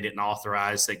emails that they didn't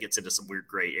authorize. So it gets into some weird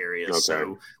gray areas. Okay.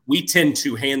 So we tend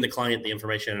to hand the client the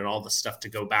information and all the stuff to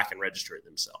go back and register it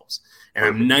themselves. And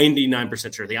I'm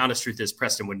 99% sure. The honest truth is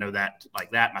Preston would know that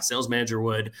like that. My sales manager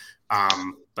would,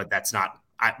 but that's not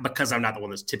because I'm not the one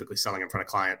that's typically selling in front of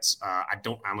clients. I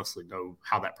don't honestly know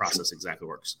how that process exactly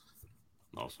works.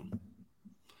 Awesome.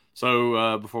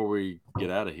 So before we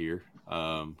get out of here,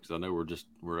 because I know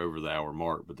we're over the hour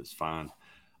mark, but that's fine.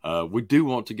 We do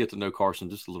want to get to know Carson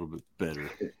just a little bit better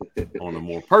on a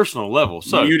more personal level.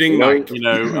 So, muting Mike, he's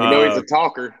a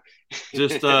talker.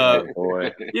 Just,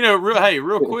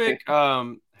 real quick,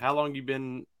 how long you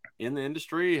been in the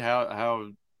industry? How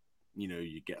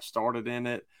you got started in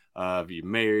it? Have you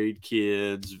married,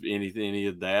 kids, any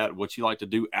of that? What you like to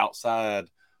do outside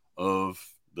of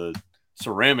the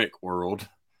ceramic world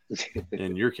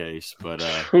in your case? But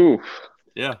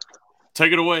yeah,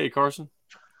 take it away, Carson.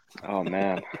 Oh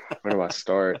man, where do I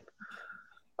start?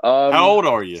 How old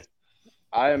are you?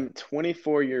 I am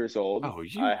 24 years old. Oh,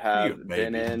 I have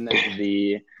been in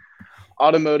the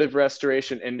automotive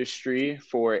restoration industry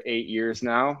for 8 years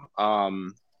now.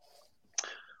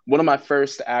 One of my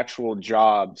first actual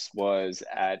jobs was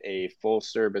at a full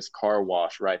service car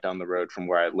wash right down the road from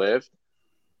where I lived.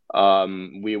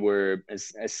 We were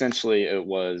essentially, it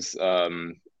was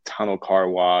tunnel car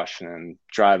wash and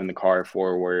driving the car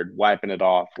forward, wiping it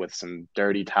off with some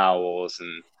dirty towels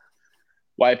and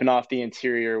wiping off the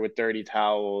interior with dirty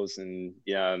towels and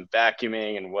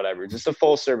vacuuming and whatever, just a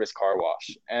full service car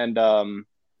wash. And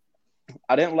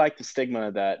I didn't like the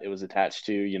stigma that it was attached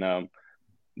to.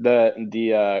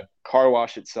 The car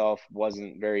wash itself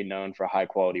wasn't very known for high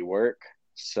quality work.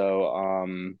 So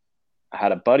I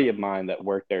had a buddy of mine that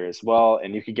worked there as well,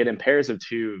 and you could get in pairs of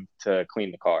 2 to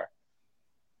clean the car.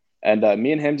 And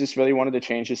me and him just really wanted to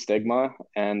change the stigma.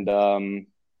 And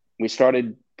we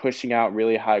started pushing out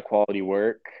really high quality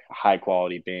work, high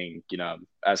quality being,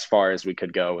 as far as we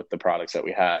could go with the products that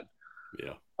we had.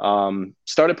 Yeah.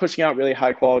 Started pushing out really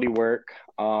high quality work.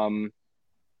 The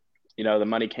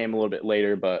money came a little bit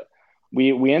later, but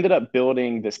we ended up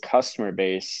building this customer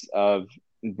base of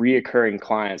reoccurring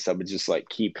clients that would just like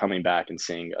keep coming back and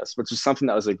seeing us, which is something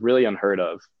that was like really unheard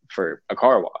of for a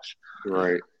car wash.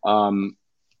 Right.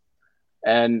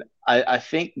 And I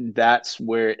think that's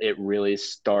where it really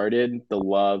started, the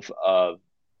love of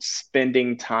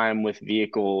spending time with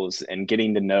vehicles and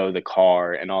getting to know the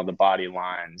car and all the body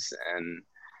lines. And,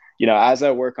 as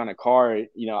I work on a car,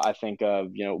 I think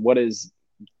of, what is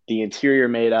the interior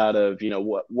made out of?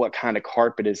 What kind of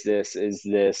carpet is this? Is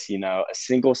this, a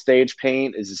single stage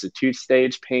paint? Is this a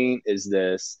 2-stage paint? Is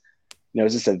this,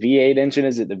 is this a V8 engine?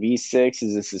 Is it the V6?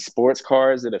 Is this a sports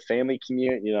car? Is it a family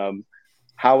commute?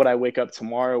 How would I wake up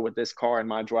tomorrow with this car in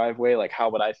my driveway? Like, how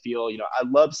would I feel? I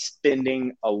love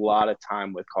spending a lot of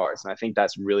time with cars. And I think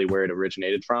that's really where it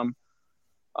originated from.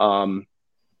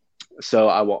 So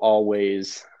I will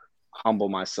always humble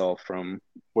myself from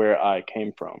where I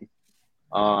came from.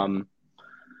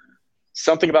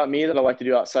 Something about me that I like to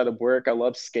do outside of work, I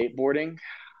love skateboarding.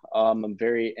 I'm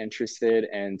very interested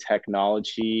in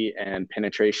technology and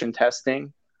penetration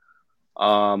testing.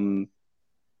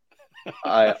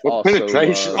 I also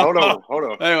penetration? Hold on.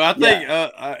 Hey, I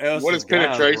think what is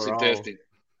penetration testing?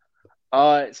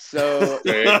 So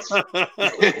it's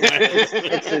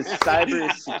a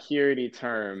cybersecurity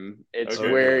term. It's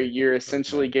where you're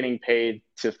essentially getting paid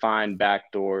to find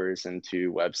backdoors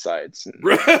into websites. And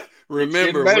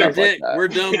remember, we're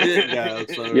dumb dick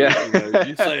guys. So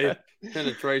you say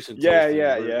penetration testing.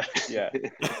 Yeah.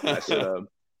 I should have.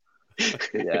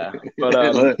 Yeah, but I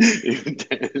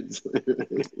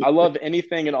love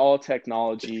anything and all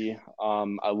technology.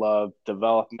 I love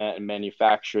development and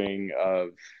manufacturing of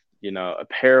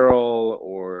apparel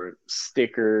or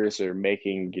stickers or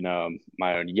making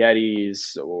my own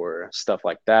Yetis or stuff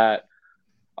like that.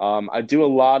 I do a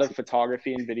lot of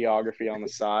photography and videography on the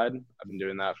side. I've been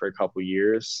doing that for a couple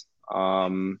years.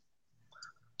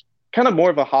 Kind of more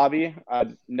of a hobby.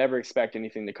 I'd never expect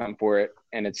anything to come for it.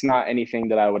 And it's not anything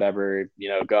that I would ever,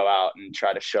 go out and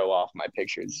try to show off my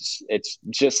pictures. It's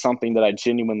just something that I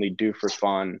genuinely do for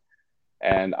fun.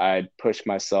 And I push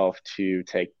myself to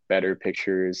take better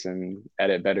pictures and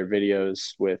edit better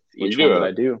videos with each one that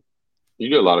I do. You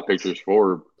do a lot of pictures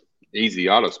for Easy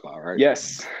Auto Spot, right?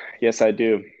 Yes, I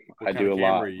do. I do a lot. What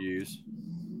camera you use?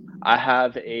 I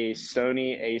have a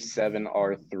Sony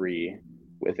A7R3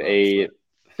 with I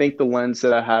think the lens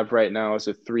that I have right now is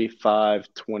a 3.5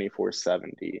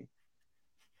 24-70.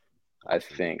 I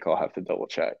think I'll have to double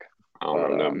check. I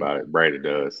don't know nothing about it. Brady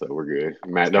does, so we're good.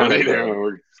 Matt don't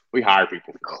either. We hire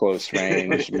people. Close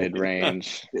range, mid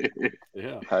range,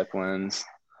 type lens.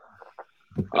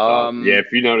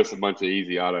 If you notice a bunch of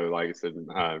Easy Auto, like I said,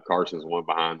 Carson's one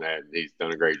behind that, and he's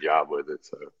done a great job with it.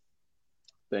 So,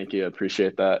 thank you. I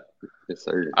appreciate that. Yes,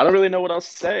 sir. I don't really know what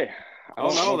else to say. Oh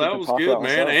no, that was good,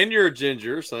 man. And you're a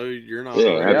ginger, so you're not.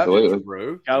 Absolutely,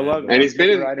 bro. I love it. And he's been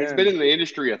in the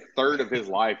industry a third of his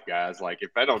life, guys. Like,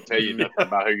 if I don't tell you nothing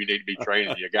about who you need to be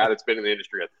training, you a guy that's been in the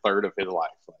industry a third of his life.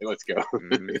 Like, let's go.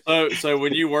 So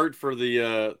when you worked for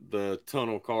the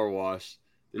tunnel car wash,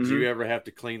 did you ever have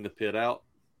to clean the pit out?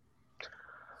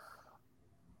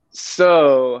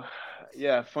 So,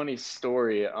 funny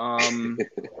story.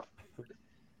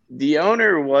 The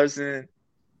owner wasn't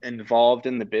involved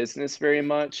in the business very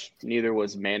much. Neither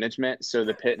was management, so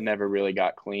the pit never really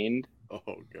got cleaned. Oh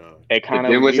God! It kind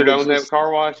The of Wizard don't have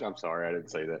car wash. I'm sorry, I didn't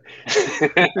say that.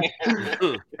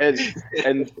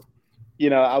 and you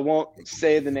know, I won't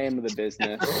say the name of the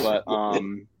business, but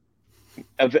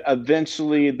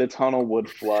eventually the tunnel would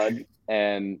flood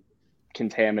and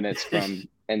contaminants from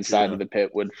inside of the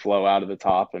pit would flow out of the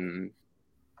top and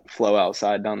flow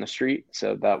outside down the street.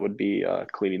 So that would be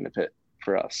cleaning the pit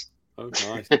for us. Oh,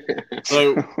 nice.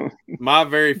 So my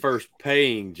very first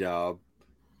paying job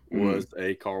was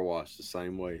a car wash the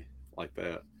same way, like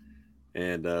that.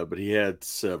 And but he had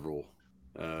several,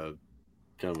 kind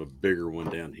of a bigger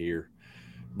one down here.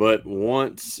 But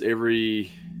once every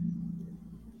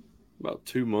about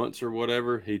 2 months or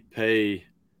whatever, he'd pay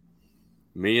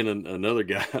me and another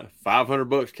guy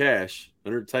 $500 cash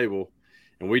under the table,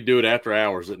 and we'd do it after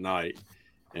hours at night.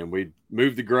 And we'd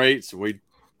move the grates, and we'd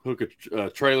hook a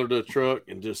trailer to the truck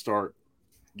and just start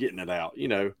getting it out. You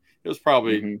know, it was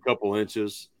probably a couple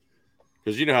inches,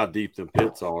 because you know how deep the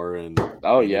pits are. And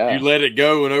if you let it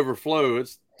go and overflow,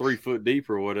 it's 3 foot deep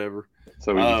or whatever.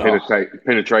 So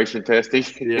penetration testing.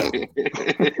 Yeah.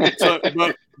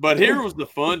 But here was the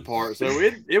fun part. So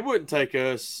it wouldn't take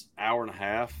us hour and a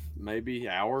half, maybe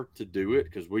hour to do it,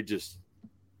 because we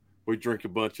drink a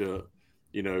bunch of,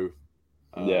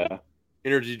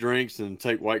 energy drinks and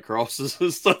take White Crosses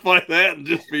and stuff like that, and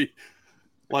just be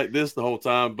like this the whole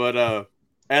time. But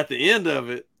at the end of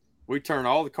it, we turn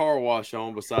all the car wash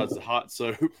on besides the hot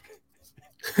soap,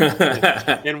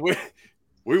 and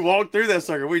we walk through that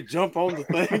sucker. We jump on the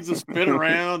things and spin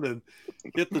around and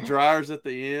hit the dryers at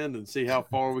the end and see how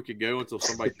far we could go until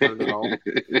somebody turned it off.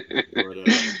 But,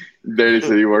 Danny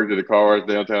said he worked at a car wash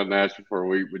downtown Nashville for a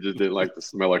week, but just didn't like the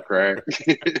smell of crack.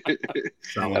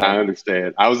 I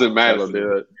understand. I was in Madison.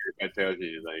 If that tells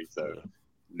you anything. So,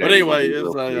 but anyway, it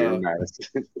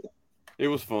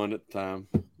was fun at the time.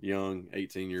 Young,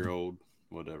 18-year-old,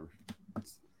 whatever.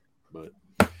 But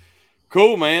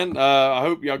cool, man. I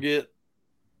hope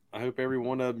every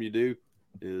one of them you do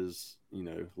is,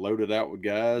 loaded out with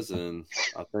guys. And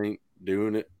I think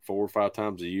doing it 4 or 5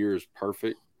 times a year is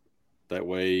perfect. That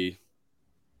way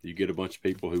you get a bunch of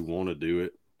people who want to do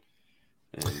it.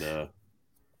 And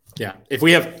if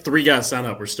we have 3 guys sign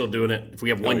up, we're still doing it. If we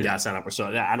have 1 guy sign up, we're still.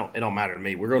 It don't matter to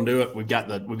me. We're going to do it. We've got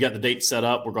the date set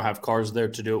up. We're going to have cars there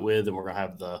to do it with, and we're going to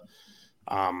have the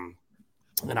and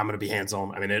I'm going to be hands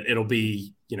on. I mean, it'll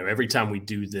be, every time we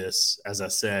do this, as I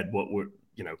said,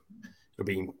 it'll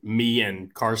be me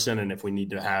and Carson. And if we need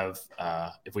to have,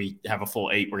 if we have a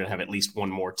full 8, we're going to have at least 1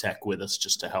 more tech with us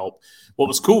just to help. What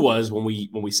was cool was when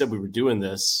we said we were doing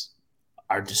this,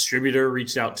 our distributor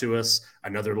reached out to us.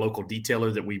 Another local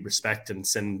detailer that we respect and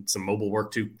send some mobile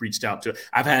work to reached out to.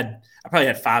 I probably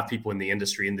had 5 people in the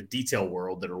industry in the detail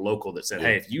world that are local that said,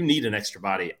 "Hey, if you need an extra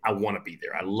body, I want to be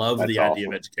there. I love the idea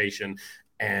of education."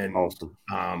 And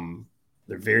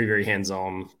they're very, very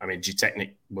hands-on. I mean,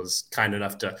 G-Technic was kind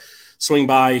enough to swing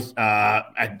by.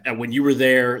 When you were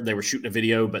there, they were shooting a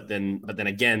video, but then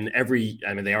again,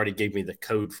 they already gave me the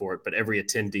code for it, but every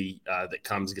attendee that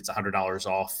comes gets $100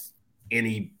 off.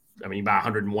 You buy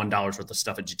 $101 worth of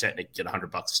stuff at G-Technic, get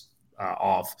 $100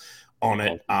 off on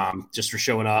it, just for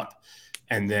showing up.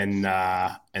 And then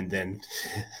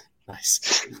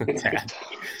nice. Thanks,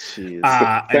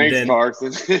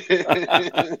 Carson.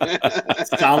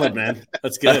 Solid, man.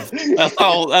 That's good. That's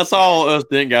all us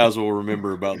dent guys will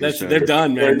remember about this show. They're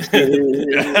done, man.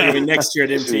 Next year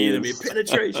at MT, there'll be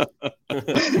penetration.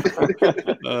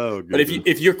 But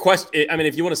if your question,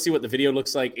 if you want to see what the video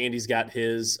looks like, Andy's got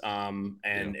his, and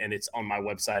it's on my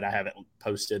website. I have it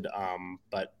posted.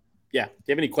 But yeah, if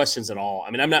you have any questions at all,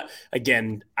 I'm not,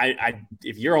 again,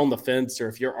 if you're on the fence or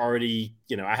if you're already,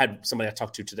 I had somebody I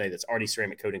talked to today that's already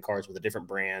ceramic coating cars with a different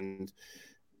brand.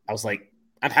 I was like,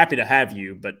 I'm happy to have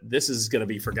you, but this is going to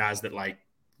be for guys that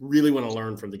really want to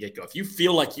learn from the get-go. If you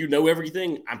feel like you know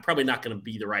everything, I'm probably not going to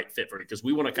be the right fit for it, because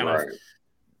we want to kind of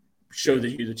show that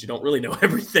you don't really know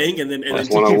everything, and then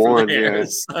take it from there.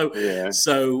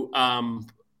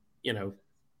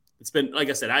 It's been, like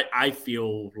I said, I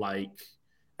feel like,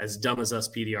 as dumb as us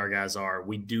PDR guys are,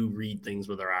 we do read things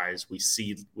with our eyes. We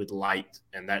see with light,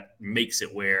 and that makes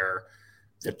it where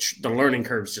the learning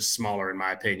curve is just smaller, in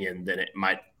my opinion, than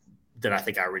I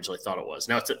think I originally thought it was.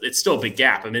 Now, it's still a big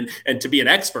gap. And to be an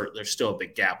expert, there's still a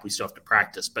big gap. We still have to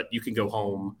practice, but you can go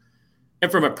home.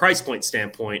 And from a price point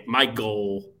standpoint, my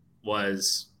goal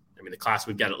was, the class,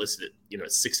 we've got it listed at,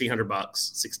 it's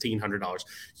 $1,600.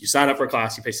 You sign up for a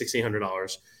class, you pay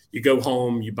 $1,600. You go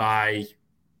home, you buy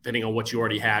depending on what you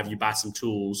already have, you buy some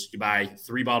tools, you buy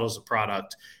 3 bottles of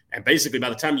product. And basically by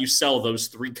the time you sell those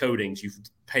 3 coatings, you've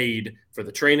paid for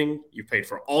the training, you've paid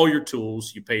for all your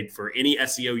tools, you paid for any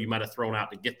SEO you might have thrown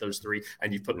out to get those 3,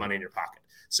 and you've put money in your pocket.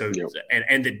 So,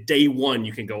 and the day one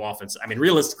you can go off and, I mean,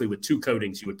 realistically with 2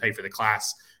 coatings, you would pay for the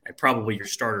class and probably your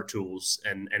starter tools.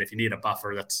 And if you need a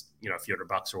buffer, that's, a few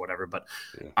 $100 or whatever. But,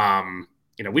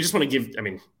 we just want to give, I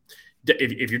mean,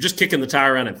 if you're just kicking the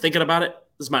tire around and thinking about it,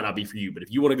 this might not be for you. But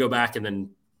if you want to go back and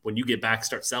then when you get back,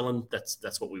 start selling,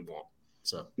 that's what we want.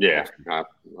 So, yeah, I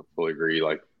fully agree.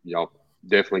 Like, y'all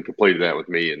definitely completed that with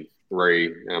me and Ray,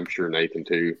 and I'm sure Nathan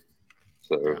too.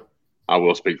 So I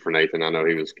will speak for Nathan. I know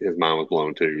his mind was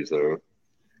blown too. So,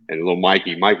 and little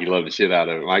Mikey loved the shit out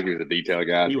of it. Mikey was a detail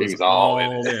guy. He was all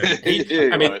in it.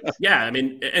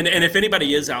 And if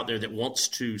anybody is out there that wants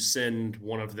to send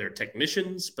one of their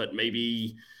technicians, but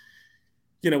maybe,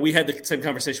 we had the same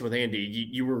conversation with Andy.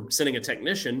 You were sending a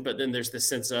technician, but then there's this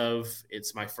sense of,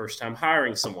 it's my first time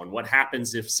hiring someone. What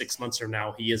happens if 6 months from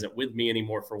now he isn't with me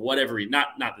anymore for whatever not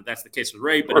that that's the case with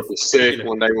Ray, but if he's sick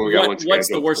one day when we got one what's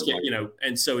the worst case,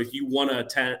 and so if you want to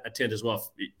attend as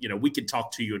well, we could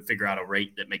talk to you and figure out a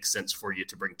rate that makes sense for you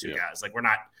to bring 2 guys. Like, we're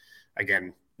not,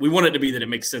 again, we want it to be that it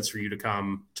makes sense for you to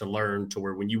come to learn, to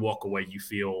where when you walk away, you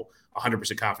feel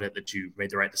 100% confident that you made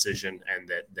the right decision and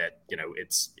that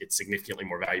it's significantly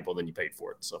more valuable than you paid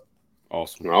for it. So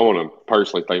awesome. I want to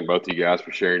personally thank both of you guys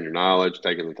for sharing your knowledge,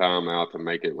 taking the time out to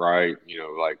make it right.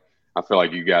 I feel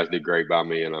like you guys did great by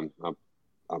me, and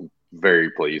I'm very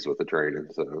pleased with the training.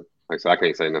 So, like I said, I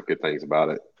can't say enough good things about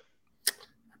it.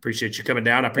 Appreciate you coming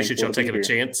down. I appreciate y'all taking a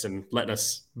chance and letting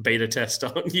us beta test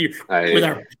on you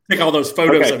take all those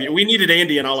photos of you. We needed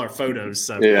Andy in all our photos.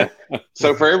 So. Yeah.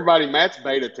 So for everybody, Matt's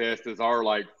beta test is our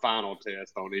final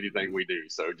test on anything we do.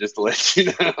 So just to let you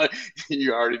know,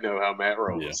 you already know how Matt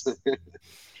rolls.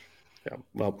 Yeah.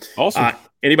 Well, awesome.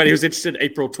 Anybody who's interested,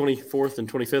 April 24th and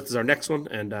 25th is our next one.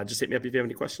 And just hit me up if you have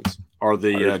any questions. Are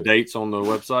the dates on the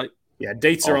website? Yeah,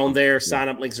 dates are on there.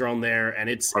 Sign-up links are on there, and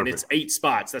it's 8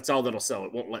 spots. That's all that'll sell.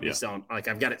 It won't let me sell. Like,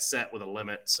 I've got it set with a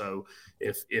limit. So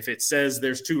if it says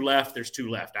there's 2 left, there's 2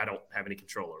 left. I don't have any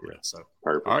control over it. So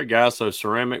perfect. All right, guys. So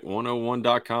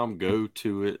ceramic101.com. Go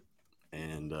to it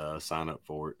and sign up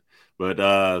for it.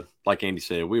 But like Andy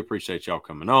said, we appreciate y'all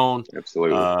coming on.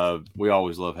 Absolutely. We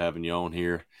always love having you on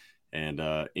here, and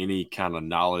any kind of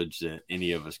knowledge that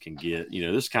any of us can get.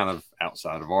 This is kind of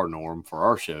outside of our norm for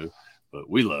our show, but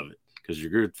we love it. Because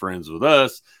you're good friends with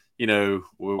us,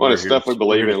 we're stuff we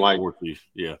believe in, like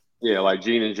like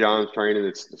Gene and John's training.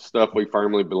 It's stuff we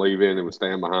firmly believe in and we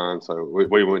stand behind. So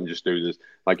we wouldn't just do this.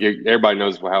 Like, everybody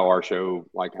knows how our show,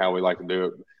 like how we like to do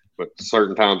it. But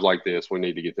certain times like this, we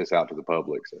need to get this out to the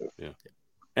public. So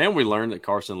and we learned that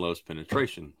Carson loves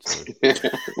penetration. So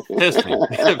testing,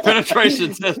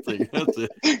 penetration testing. That's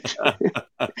it.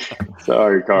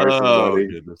 Sorry, Carson. Buddy.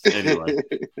 Goodness. Anyway,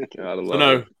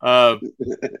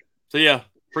 So yeah,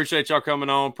 appreciate y'all coming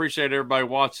on. Appreciate everybody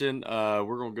watching.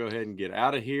 We're gonna go ahead and get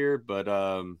out of here, but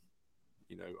I'm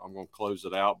gonna close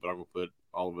it out. But I'm gonna put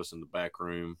all of us in the back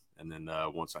room, and then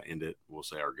once I end it, we'll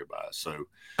say our goodbyes. So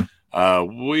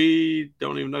we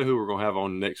don't even know who we're gonna have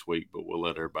on next week, but we'll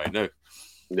let everybody know.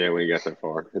 Yeah, we ain't got that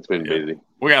far. It's been busy.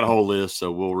 We got a whole list,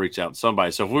 so we'll reach out to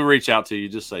somebody. So if we reach out to you,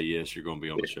 just say yes, you're gonna be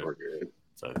on the show. We're good.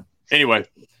 So anyway,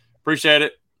 appreciate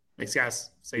it. Thanks,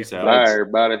 guys. See you. Peace out. Bye,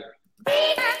 everybody.